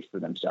gangbusters for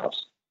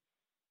themselves.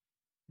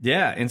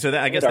 Yeah, and so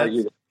I guess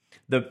that's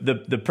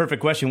the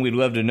perfect question. We'd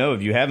love to know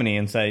if you have any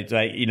insights.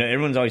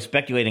 Everyone's always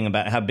speculating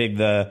about how big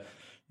the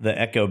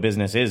Echo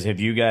business is.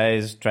 Have you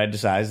guys tried to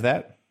size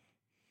that?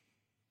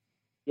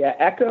 Yeah,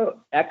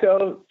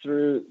 Echo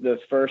through the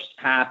first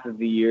half of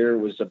the year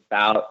was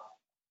about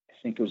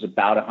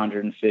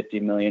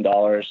 $150 million.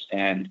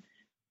 And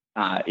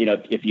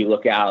if you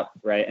look out,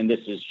 right, and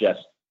this is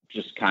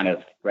just kind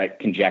of right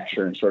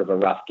conjecture and sort of a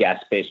rough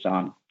guess based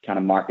on kind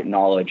of market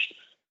knowledge,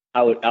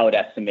 I would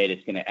estimate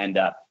it's going to end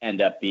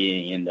up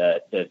being in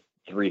the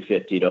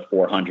 350 to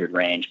 400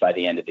 range by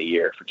the end of the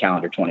year for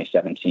calendar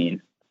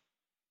 2017.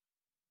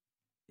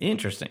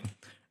 Interesting.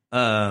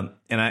 And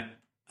I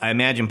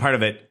imagine part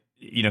of it,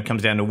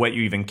 comes down to what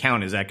you even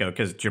count as Echo,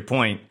 because to your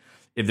point,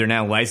 if they're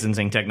now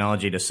licensing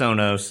technology to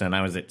Sonos, and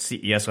I was at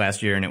CES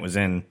last year and it was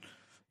in,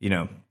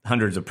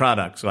 hundreds of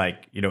products,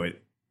 like the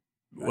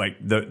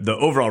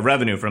overall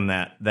revenue from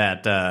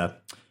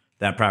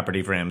that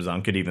property for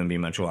Amazon could even be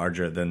much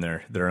larger than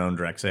their own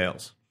direct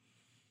sales.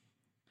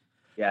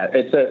 Yeah,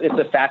 it's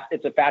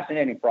a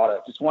fascinating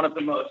product. It's one of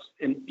the most,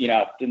 in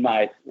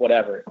my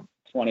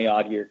 20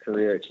 odd year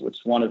career,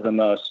 it's one of the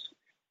most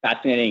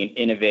fascinating and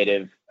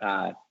innovative,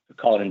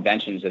 call it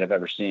inventions that I've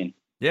ever seen.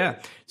 Yeah.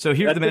 So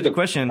here's the magic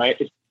question.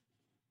 Right?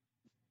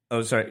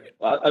 Oh, sorry.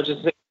 Well, I was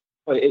just saying,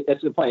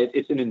 that's the point.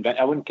 It's an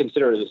I wouldn't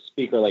consider it a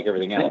speaker like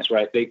everything else,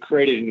 right? They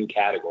created a new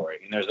category,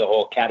 and there's a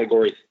whole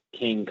category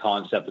king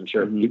concept. I'm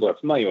sure people are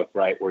familiar with,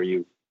 right? Where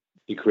you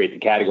create the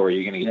category,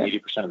 you're going to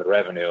get 80% of the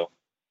revenue.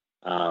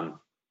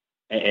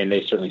 And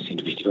they certainly seem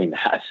to be doing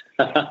that.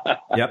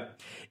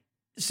 Yep.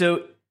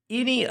 So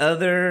any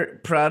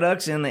other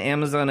products in the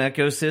Amazon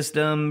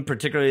ecosystem,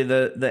 particularly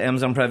the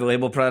Amazon private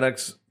label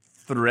products,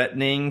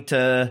 threatening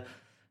to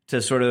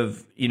sort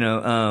of,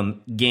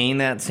 gain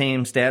that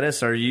same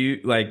status? Are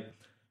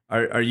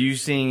you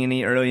seeing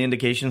any early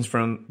indications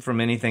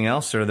from anything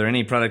else? Or are there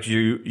any products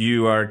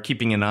you are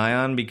keeping an eye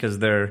on because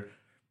they're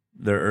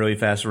early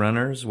fast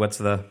runners?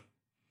 Within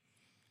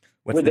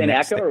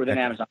Echo or within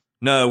Amazon?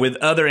 No, with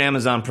other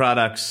Amazon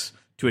products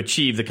to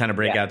achieve the kind of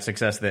breakout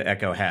success that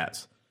Echo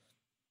has.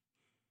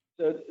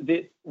 So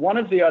one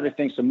of the other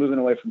things, so moving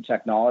away from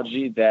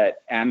technology, that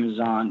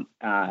Amazon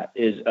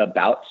is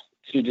about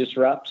to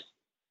disrupt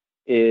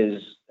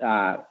is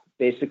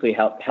basically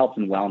health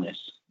and wellness.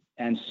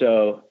 And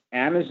so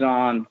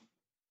Amazon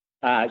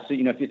So,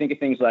 if you think of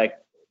things like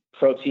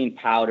protein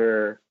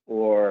powder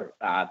or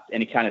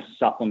any kind of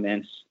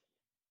supplements,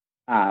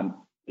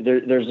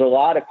 there's a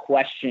lot of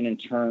question in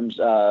terms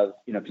of,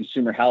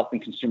 consumer health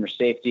and consumer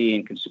safety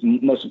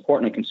and most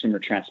importantly, consumer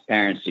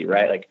transparency,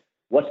 right? Like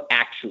what's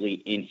actually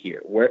in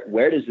here?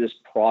 Where does this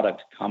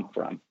product come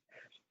from?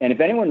 And if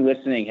anyone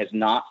listening has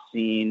not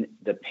seen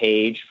the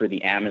page for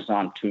the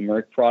Amazon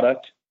turmeric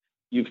product,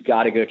 you've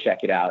got to go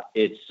check it out.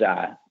 It's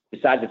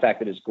besides the fact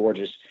that it's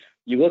gorgeous,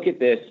 you look at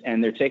this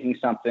and they're taking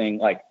something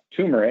like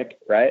turmeric,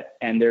 right?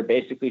 And they're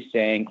basically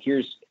saying,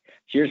 here's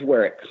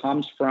where it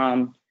comes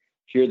from.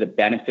 Here are the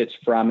benefits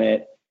from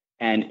it.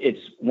 And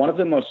it's one of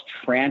the most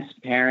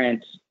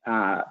transparent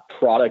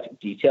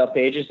product detail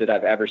pages that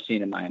I've ever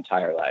seen in my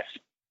entire life.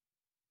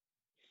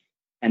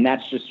 And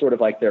that's just sort of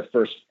like their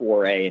first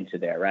foray into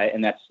there, right?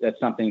 And that's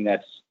something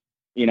that's,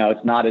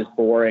 it's not as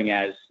boring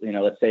as,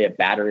 let's say a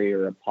battery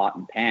or a pot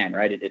and pan,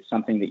 right? It's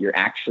something that you're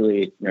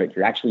actually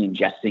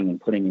ingesting and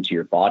putting into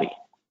your body.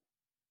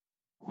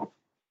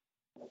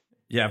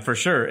 Yeah, for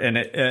sure. And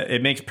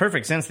it makes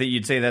perfect sense that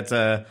you'd say that's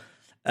a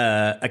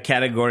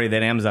category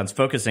that Amazon's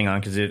focusing on,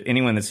 because if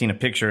anyone that's seen a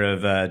picture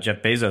of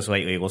Jeff Bezos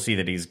lately will see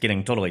that he's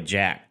getting totally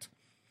jacked.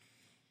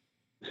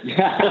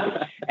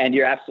 Yeah, and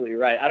you're absolutely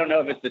right. I don't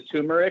know if it's the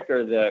turmeric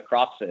or the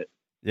CrossFit.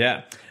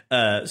 Yeah.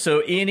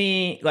 So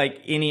any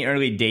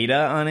early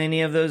data on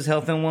any of those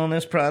health and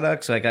wellness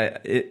products? Like,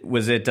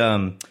 was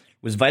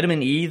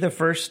vitamin E the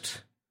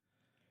first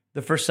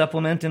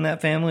supplement in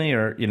that family,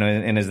 or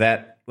and is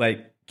that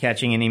like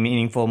catching any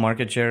meaningful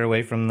market share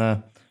away from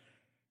the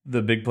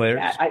big players?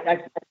 Yeah,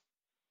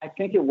 I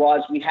think it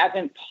was. We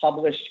haven't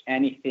published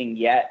anything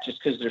yet,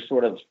 just because they're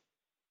sort of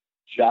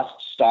just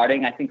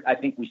starting. I think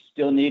we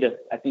still need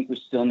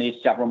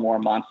several more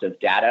months of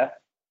data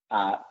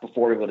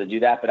before we're able to do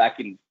that. But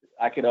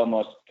I could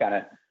almost kind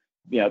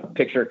of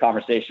picture a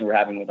conversation we're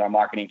having with our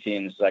marketing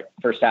teams. Like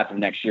first half of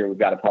next year, we've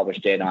got to publish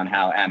data on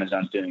how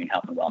Amazon's doing in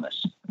health and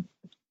wellness.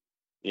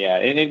 Yeah,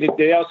 and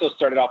they also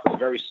started off with a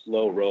very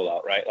slow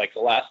rollout, right? Like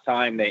the last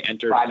time they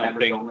entered something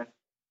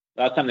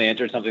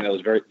that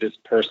was very this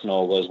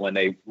personal was when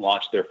they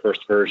launched their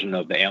first version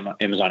of the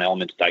Amazon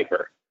Elements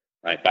diaper,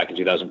 right, back in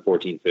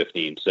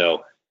 2014-15.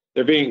 So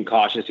they're being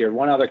cautious here.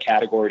 One other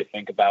category to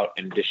think about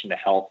in addition to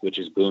health, which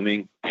is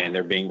booming, and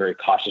they're being very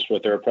cautious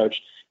with their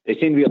approach. They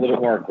seem to be a little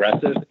bit more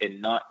aggressive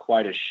and not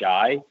quite as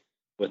shy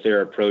with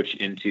their approach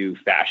into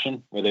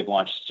fashion, where they've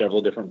launched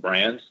several different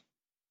brands.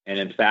 And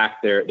in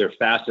fact, their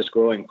fastest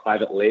growing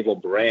private label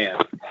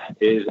brand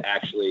is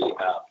actually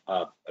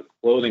a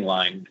clothing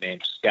line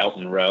named Scout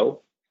and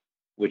Row,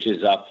 which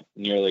is up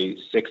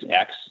nearly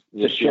 6x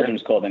this year.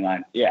 Children's clothing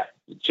line. Yeah,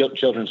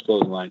 children's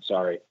clothing line.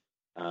 Sorry.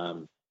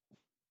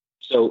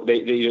 So they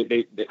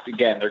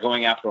again, they're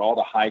going after all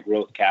the high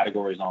growth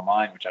categories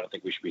online, which I don't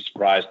think we should be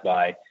surprised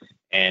by.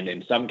 And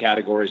in some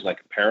categories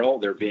like apparel,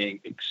 they're being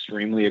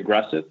extremely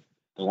aggressive.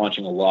 They're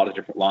launching a lot of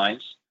different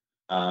lines.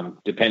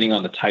 Depending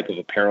on the type of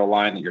apparel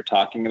line that you're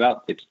talking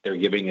about, they're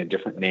giving a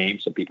different name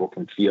so people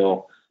can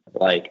feel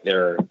like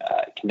they're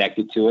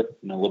connected to it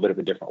in a little bit of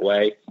a different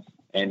way.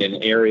 And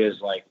in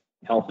areas like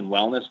health and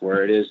wellness,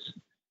 where it is,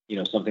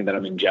 something that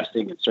I'm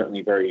ingesting, it's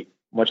certainly very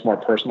much more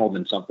personal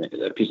than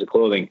a piece of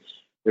clothing.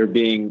 They're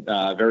being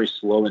very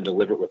slow and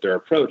deliberate with their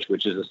approach,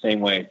 which is the same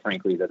way,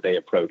 frankly, that they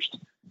approached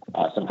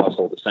some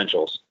household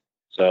essentials.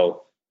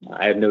 So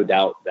I have no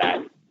doubt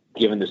that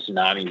given the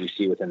tsunami we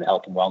see within the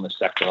health and wellness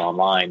sector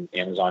online,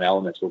 Amazon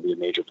Elements will be a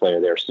major player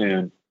there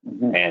soon.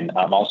 Mm-hmm. And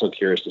I'm also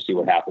curious to see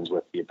what happens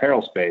with the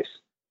apparel space,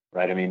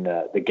 right? I mean,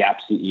 the Gap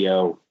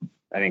CEO,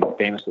 I think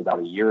famously about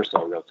a year or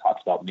so ago,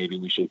 talked about maybe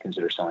we should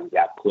consider selling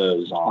Gap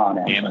clothes on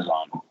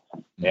Amazon.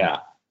 Yeah.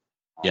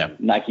 Yeah.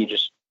 Nike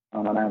just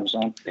on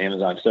Amazon.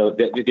 So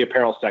the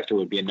apparel sector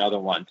would be another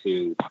one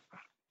to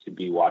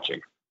be watching.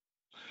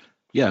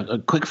 Yeah, a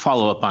quick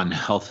follow-up on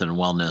health and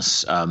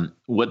wellness.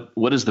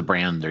 What is the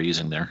brand they're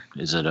using there?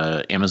 Is it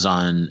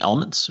Amazon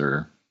Elements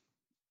or?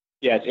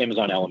 Yeah, it's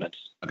Amazon Elements.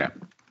 Okay,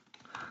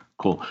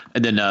 cool.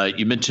 And then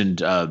you mentioned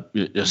some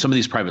of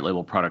these private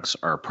label products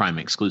are Prime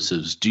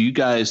exclusives. Do you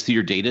guys, through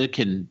your data,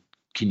 can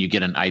you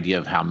get an idea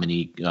of how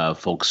many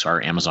folks are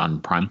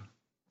Amazon Prime?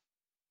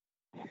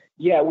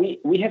 Yeah, we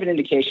have an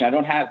indication. I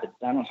don't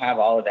have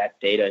all of that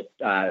data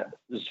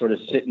sort of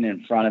sitting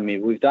in front of me.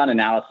 We've done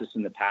analysis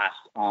in the past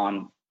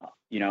on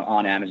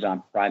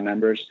Amazon Prime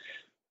members.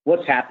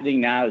 What's happening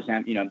now is,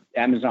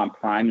 Amazon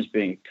Prime is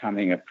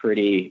becoming a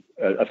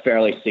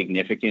fairly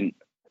significant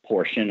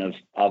portion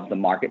of the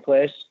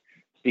marketplace,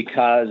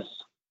 because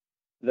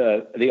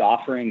the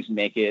offerings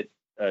make it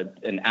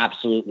an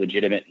absolute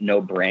legitimate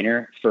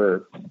no-brainer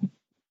for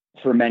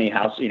many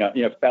at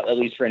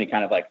least for any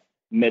kind of like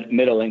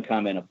middle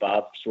income and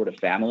above sort of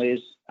families.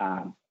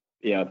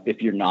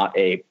 If you're not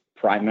a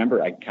Prime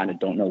member, I kind of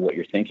don't know what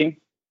you're thinking.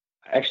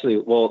 Actually,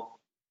 well,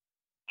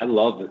 I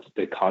love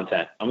the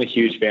content. I'm a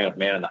huge fan of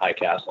Man in the High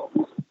Castle.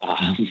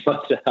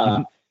 But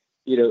one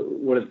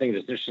of the things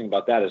that's interesting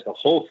about that is the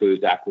Whole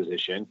Foods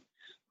acquisition.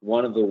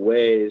 One of the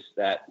ways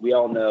that we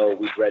all know,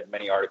 we've read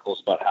many articles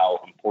about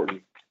how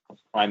important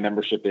Prime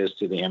membership is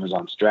to the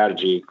Amazon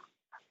strategy,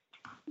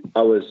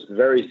 I was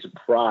very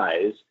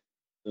surprised.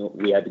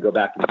 We had to go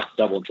back and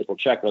double and triple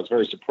check, but I was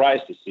very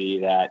surprised to see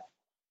that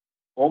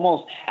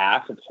almost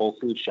half of Whole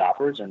Foods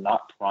shoppers are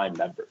not Prime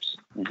members.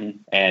 Mm-hmm.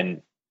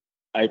 And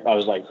I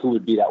was like, who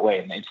would be that way?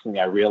 And instantly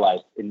I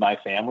realized in my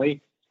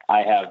family,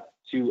 I have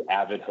two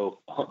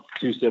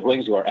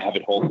siblings who are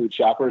avid Whole Foods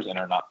shoppers and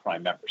are not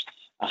Prime members.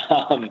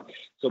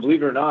 So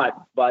believe it or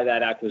not, by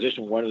that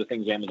acquisition, one of the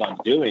things Amazon's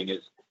doing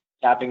is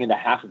tapping into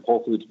half of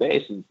Whole Foods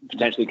base and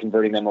potentially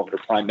converting them over to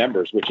Prime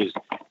members, which is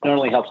not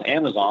only helps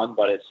Amazon,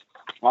 but it's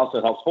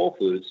also helps Whole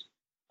Foods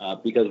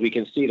because we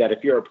can see that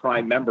if you're a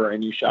Prime member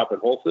and you shop at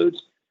Whole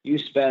Foods, you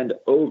spend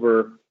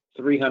over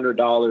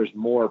 $300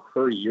 more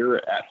per year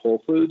at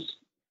Whole Foods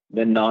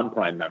than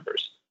non-Prime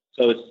members.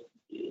 So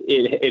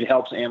it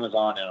helps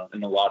Amazon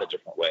in a lot of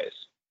different ways.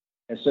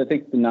 And so I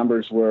think the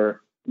numbers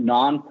were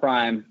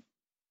non-Prime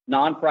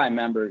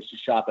members who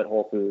shop at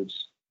Whole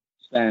Foods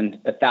spend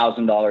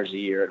 $1,000 a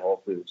year at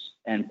Whole Foods,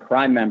 and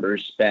Prime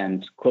members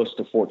spend close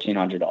to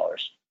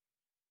 $1,400.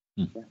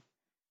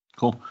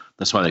 Cool.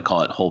 That's why they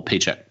call it whole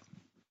paycheck.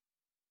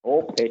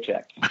 Whole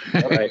paycheck.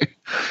 Right.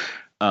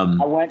 I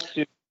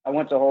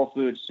went to Whole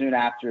Foods soon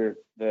after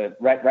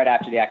right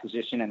after the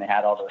acquisition, and they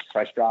had all those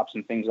price drops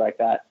and things like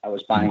that. I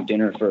was buying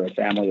dinner for a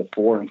family of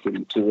 4,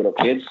 including 2 little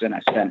kids, and I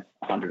spent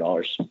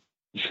 $100.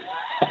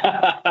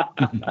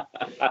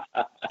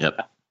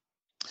 Yep.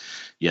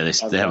 Yeah,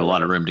 they have a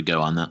lot of room to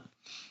go on that.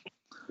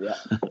 Yeah.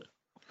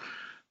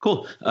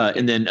 Cool.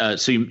 And then,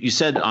 so you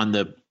said on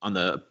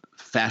the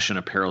fashion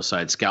apparel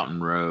side, Scout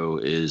and Row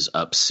is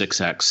up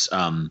 6x.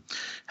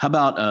 How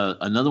about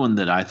another one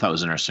that I thought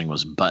was interesting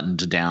was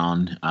Buttoned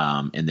Down,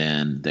 and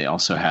then they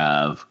also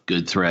have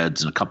Good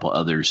Threads and a couple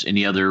others.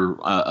 Any other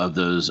of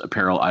those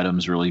apparel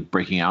items really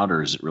breaking out,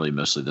 or is it really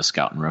mostly the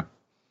Scout and Row?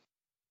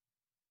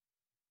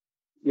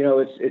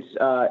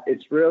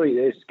 It's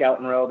really Scout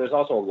and Row. There's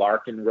also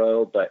Larkin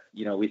Row, but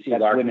we see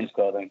Larkin women's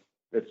clothing.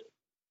 It's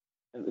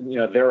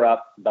they're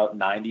up about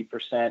 90%,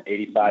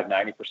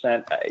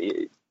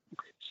 85-90%.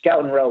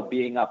 Scout and Row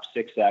being up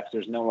 6x,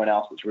 there's no one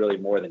else that's really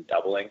more than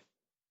doubling.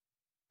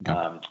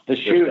 The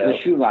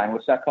shoe line,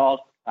 what's that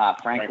called?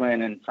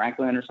 Franklin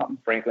or something?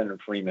 Franklin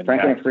and Freeman.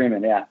 Franklin and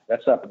Freeman, yeah.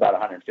 That's up about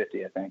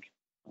 150, I think.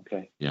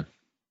 Okay. Yeah.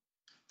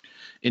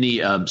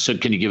 So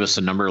can you give us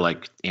a number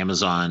like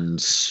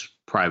Amazon's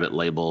private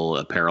label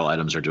apparel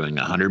items are doing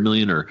 100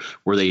 million, or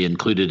were they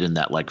included in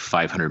that like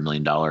 $500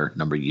 million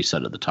number you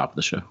said at the top of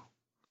the show?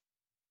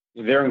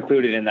 They're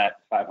included in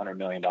that $500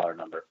 million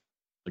number.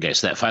 Okay,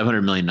 so that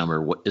 500 million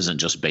number isn't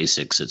just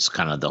basics; it's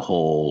kind of the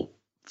whole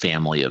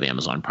family of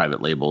Amazon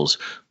private labels,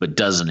 but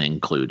doesn't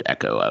include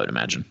Echo, I would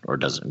imagine, or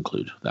does it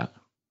include that?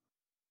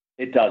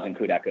 It does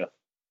include Echo.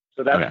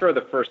 So that's for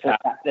the first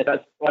half.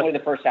 That's only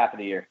the first half of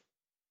the year.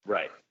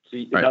 Right. So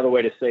another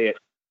way to say it,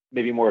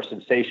 maybe more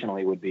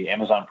sensationally, would be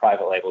Amazon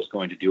private label is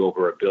going to do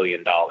over $1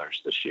 billion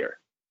this year.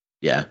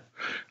 Yeah.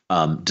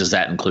 Does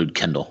that include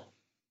Kindle?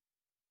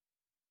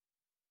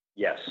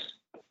 Yes.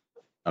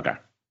 Okay.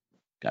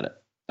 Got it.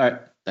 All right.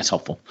 That's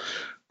helpful.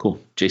 Cool.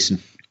 Jason,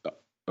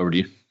 over to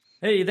you.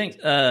 Hey, thanks.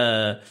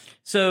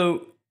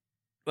 So,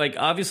 like,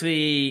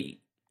 obviously,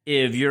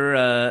 if you're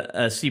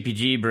a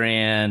CPG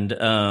brand,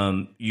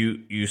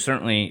 you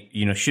certainly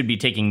should be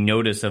taking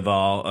notice of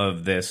all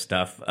of this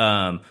stuff,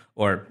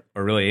 or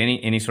really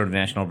any sort of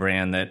national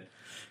brand that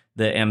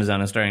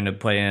Amazon is starting to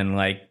play in.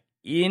 Like,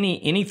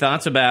 any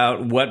thoughts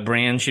about what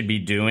brands should be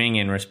doing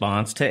in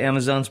response to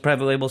Amazon's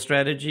private label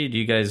strategy? Do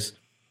you guys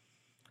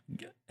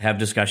have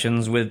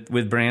discussions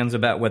with brands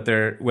about what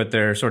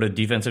their sort of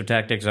defensive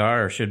tactics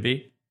are or should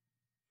be?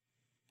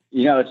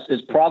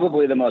 It's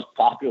probably the most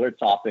popular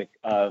topic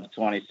of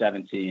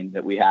 2017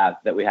 that we have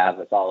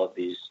with all of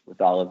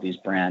these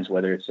brands,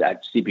 whether it's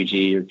at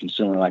CPG or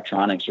consumer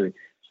electronics, or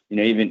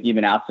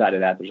even outside of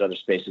that, there's other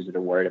spaces that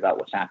are worried about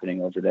what's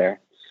happening over there.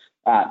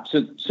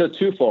 So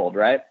twofold,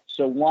 right?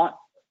 So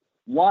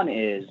one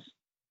is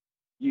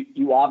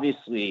you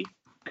obviously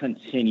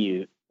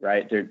continue.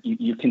 Right there,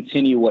 you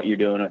continue what you're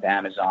doing with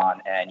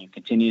Amazon, and you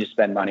continue to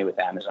spend money with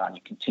Amazon.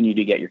 You continue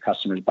to get your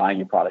customers buying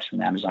your products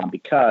from Amazon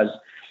because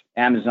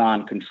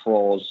Amazon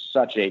controls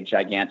such a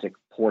gigantic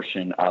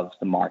portion of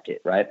the market.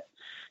 Right?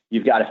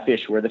 You've got to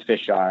fish where the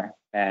fish are,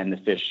 and the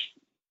fish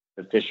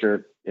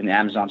are in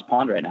Amazon's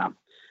pond right now.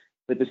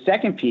 But the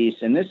second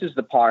piece, and this is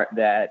the part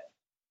that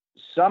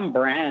some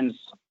brands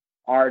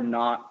are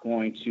not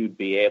going to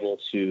be able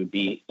to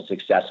be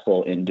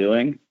successful in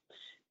doing,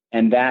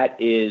 and that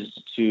is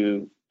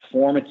to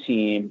form a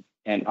team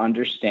and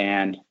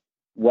understand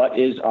what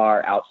is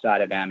our outside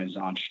of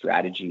Amazon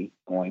strategy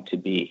going to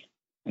be.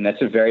 And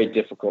that's a very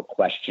difficult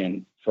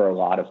question for a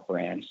lot of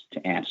brands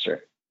to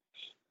answer.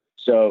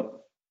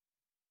 So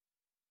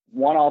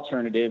one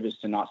alternative is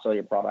to not sell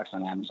your products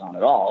on Amazon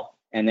at all.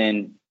 And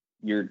then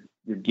you're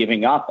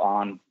giving up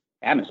on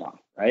Amazon,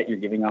 right? You're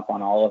giving up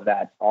on all of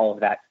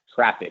that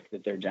traffic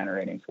that they're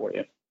generating for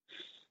you.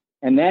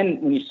 And then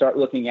when you start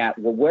looking at,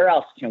 well, where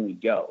else can we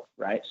go,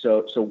 right?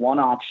 So one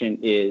option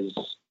is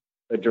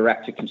a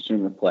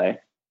direct-to-consumer play.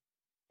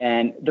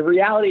 And the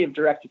reality of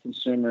direct to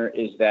consumer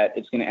is that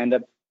it's going to end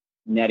up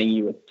netting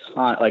you a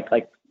ton,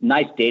 like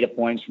nice data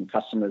points from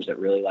customers that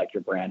really like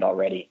your brand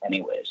already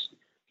anyways.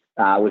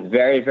 With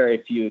very,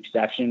 very few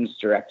exceptions,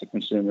 direct to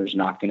consumer is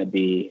not going to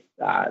be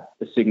a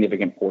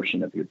significant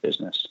portion of your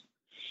business.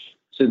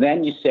 So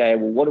then you say,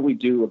 well, what do we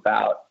do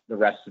about the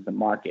rest of the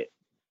market?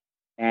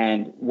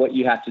 And what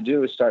you have to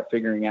do is start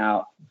figuring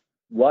out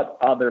what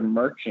other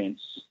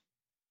merchants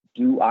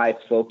do I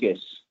focus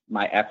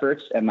my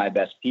efforts and my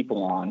best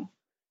people on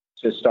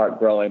to start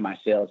growing my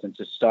sales and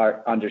to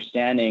start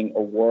understanding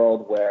a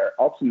world where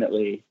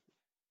ultimately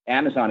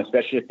Amazon,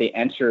 especially if they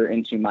enter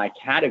into my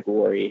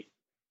category,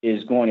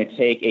 is going to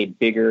take a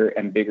bigger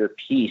and bigger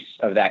piece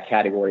of that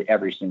category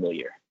every single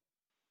year.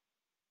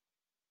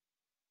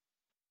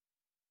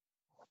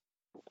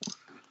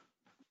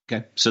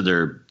 Okay. So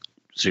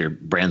your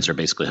brands are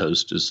basically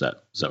hosed. Is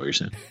that what you're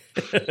saying?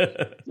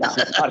 No,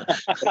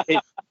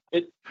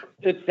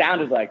 it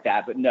sounded like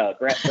that, but no,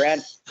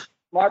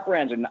 smart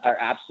brands are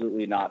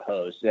absolutely not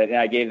hosts. And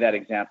I gave that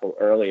example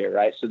earlier,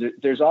 right? So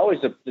there's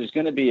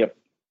a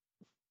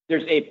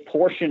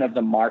portion of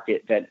the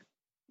market that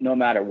no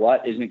matter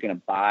what isn't going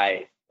to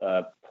buy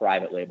a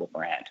private label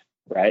brand,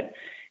 right?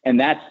 And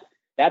that's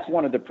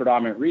one of the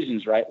predominant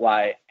reasons, right,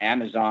 why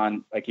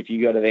Amazon, like if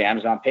you go to the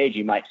Amazon page,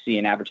 you might see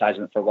an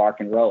advertisement for Lark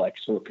and Rolex,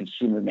 so a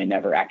consumer may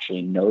never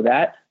actually know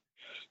that.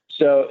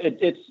 So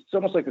it's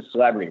almost like the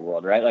celebrity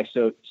world, right? Like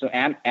so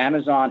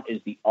Amazon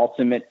is the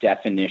ultimate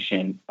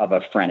definition of a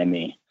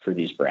frenemy for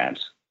these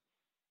brands.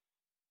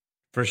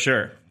 For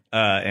sure.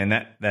 And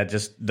that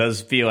just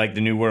does feel like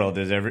the new world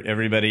is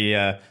everybody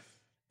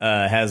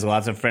has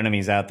lots of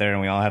frenemies out there, and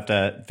we all have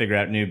to figure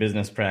out new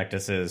business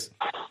practices.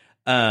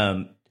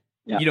 Yeah.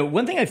 You know,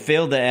 one thing I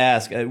failed to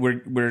ask,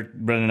 we're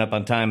running up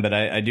on time, but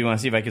I do want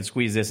to see if I could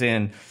squeeze this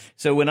in.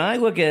 So when I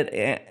look at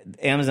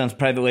Amazon's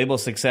private label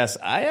success,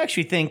 I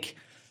actually think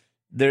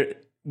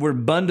we're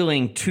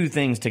bundling two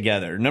things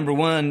together. Number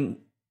one,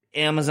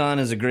 Amazon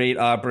is a great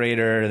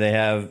operator. They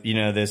have,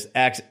 this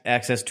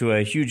access to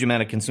a huge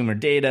amount of consumer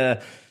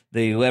data.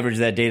 They leverage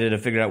that data to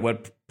figure out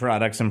what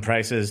products and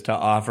prices to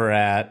offer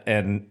at,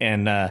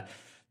 and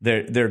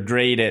they're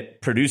great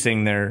at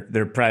producing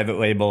their private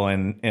label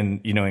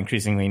and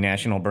increasingly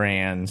national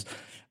brands.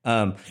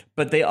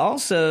 But they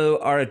also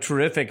are a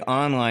terrific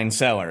online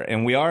seller,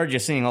 and we are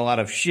just seeing a lot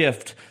of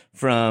shift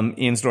from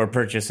in-store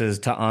purchases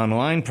to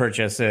online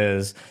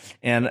purchases.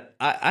 And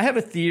I have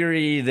a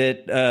theory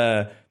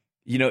that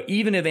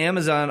even if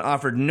Amazon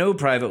offered no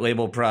private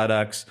label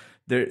products,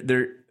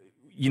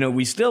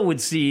 we still would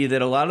see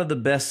that a lot of the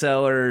best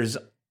sellers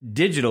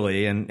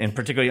digitally and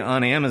particularly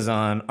on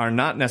Amazon are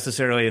not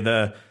necessarily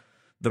the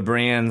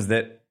brands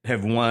that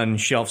have won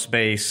shelf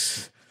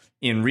space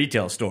in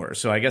retail stores.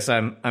 So I guess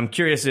I'm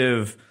curious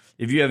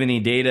if you have any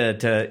data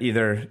to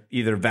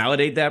either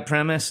validate that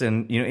premise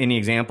and any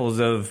examples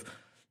of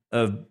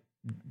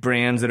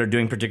brands that are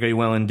doing particularly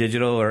well in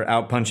digital or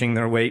outpunching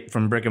their weight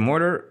from brick and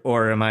mortar,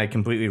 or am I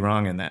completely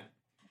wrong in that?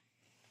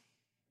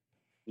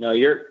 No,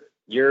 your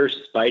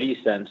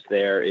spidey sense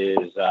there is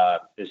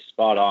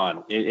spot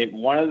on.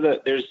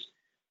 There's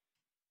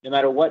no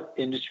matter what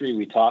industry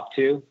we talk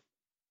to,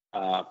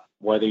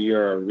 whether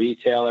you're a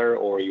retailer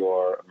or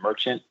you're a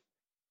merchant,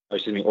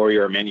 or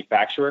you're a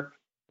manufacturer,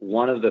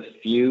 one of the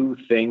few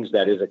things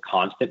that is a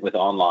constant with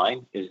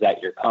online is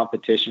that your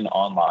competition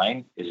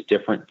online is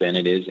different than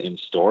it is in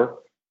store.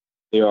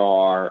 There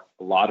are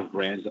a lot of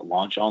brands that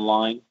launch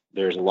online.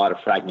 There's a lot of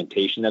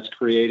fragmentation that's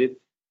created,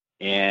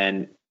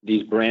 and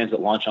these brands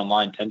that launch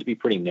online tend to be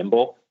pretty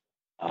nimble.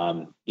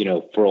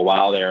 For a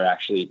while there,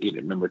 actually,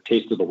 remember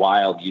Taste of the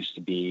Wild used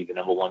to be the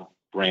number one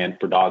brand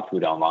for dog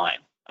food online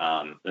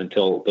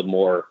until the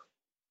more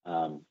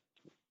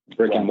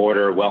brick and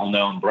mortar,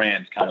 well-known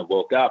brands kind of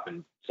woke up,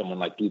 and someone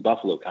like Blue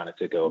Buffalo kind of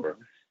took over.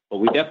 But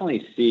we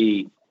definitely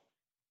see,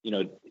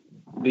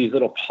 these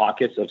little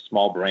pockets of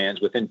small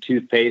brands within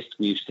toothpaste.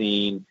 We've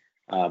seen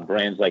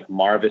brands like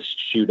Marvis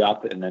shoot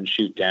up and then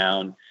shoot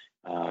down.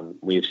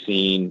 We've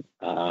seen,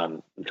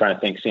 I'm trying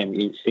to think, Sam,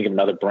 you think of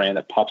another brand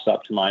that pops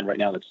up to mind right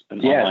now that's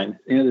online?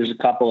 There's a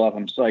couple of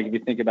them. So like if you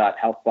think about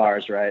health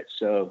bars, right?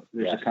 So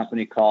there's a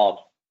company called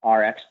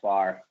RX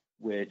Bar,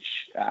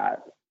 which,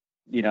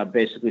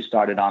 basically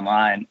started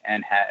online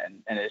and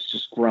it's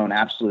just grown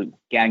absolute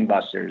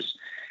gangbusters.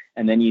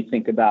 And then you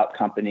think about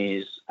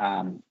companies,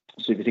 so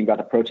if you think about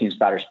the protein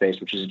spouter space,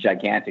 which is a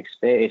gigantic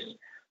space,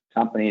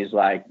 companies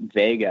like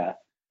Vega,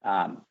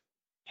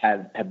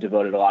 have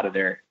devoted a lot of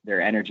their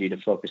energy to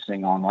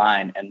focusing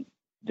online, and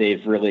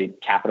they've really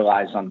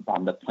capitalized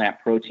on the plant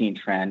protein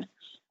trend,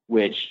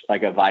 which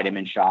like a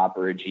Vitamin Shop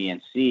or a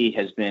GNC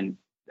has been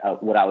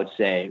what I would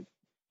say,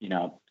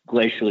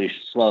 glacially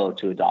slow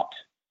to adopt.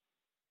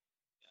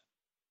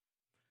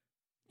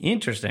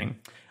 Interesting.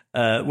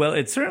 Well,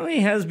 it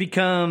certainly has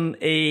become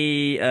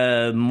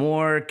a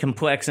more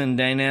complex and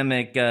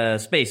dynamic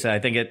space. I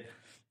think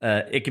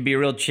it could be a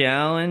real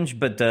challenge,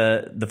 but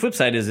the flip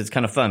side is it's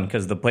kind of fun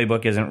because the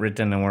playbook isn't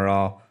written and we're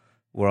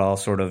all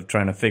sort of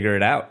trying to figure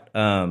it out.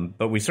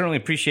 But we certainly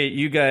appreciate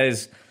you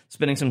guys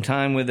spending some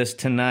time with us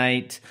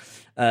tonight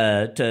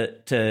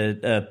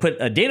to put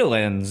a data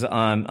lens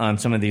on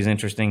some of these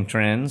interesting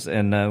trends.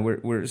 And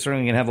we're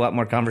certainly going to have a lot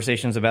more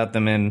conversations about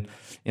them in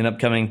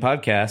upcoming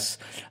podcasts.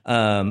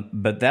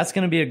 But that's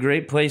going to be a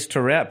great place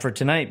to wrap for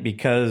tonight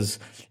because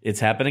it's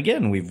happened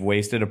again. We've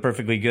wasted a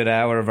perfectly good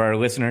hour of our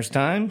listeners'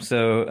 time.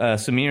 So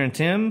Samir and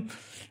Tim,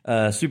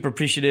 super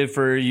appreciative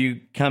for you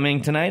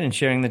coming tonight and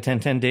sharing the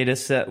 1010 data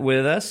set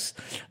with us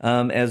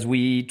as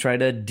we try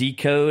to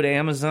decode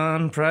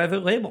Amazon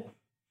private label.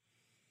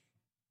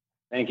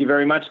 Thank you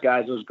very much,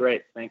 guys. It was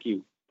great. Thank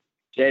you.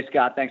 Jay,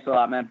 Scott, thanks a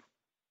lot, man.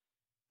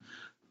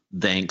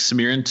 Thanks,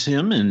 Samir and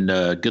Tim, and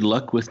good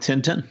luck with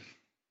 1010.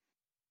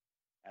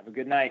 Have a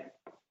good night.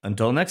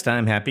 Until next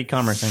time, happy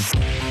commercing.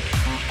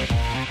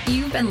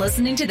 You've been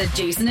listening to The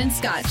Jason and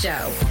Scott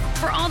Show.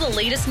 For all the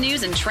latest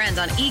news and trends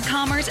on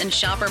e-commerce and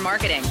shopper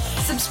marketing,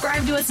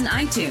 subscribe to us in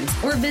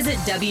iTunes or visit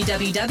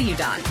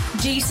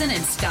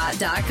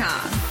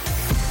www.jasonandscott.com.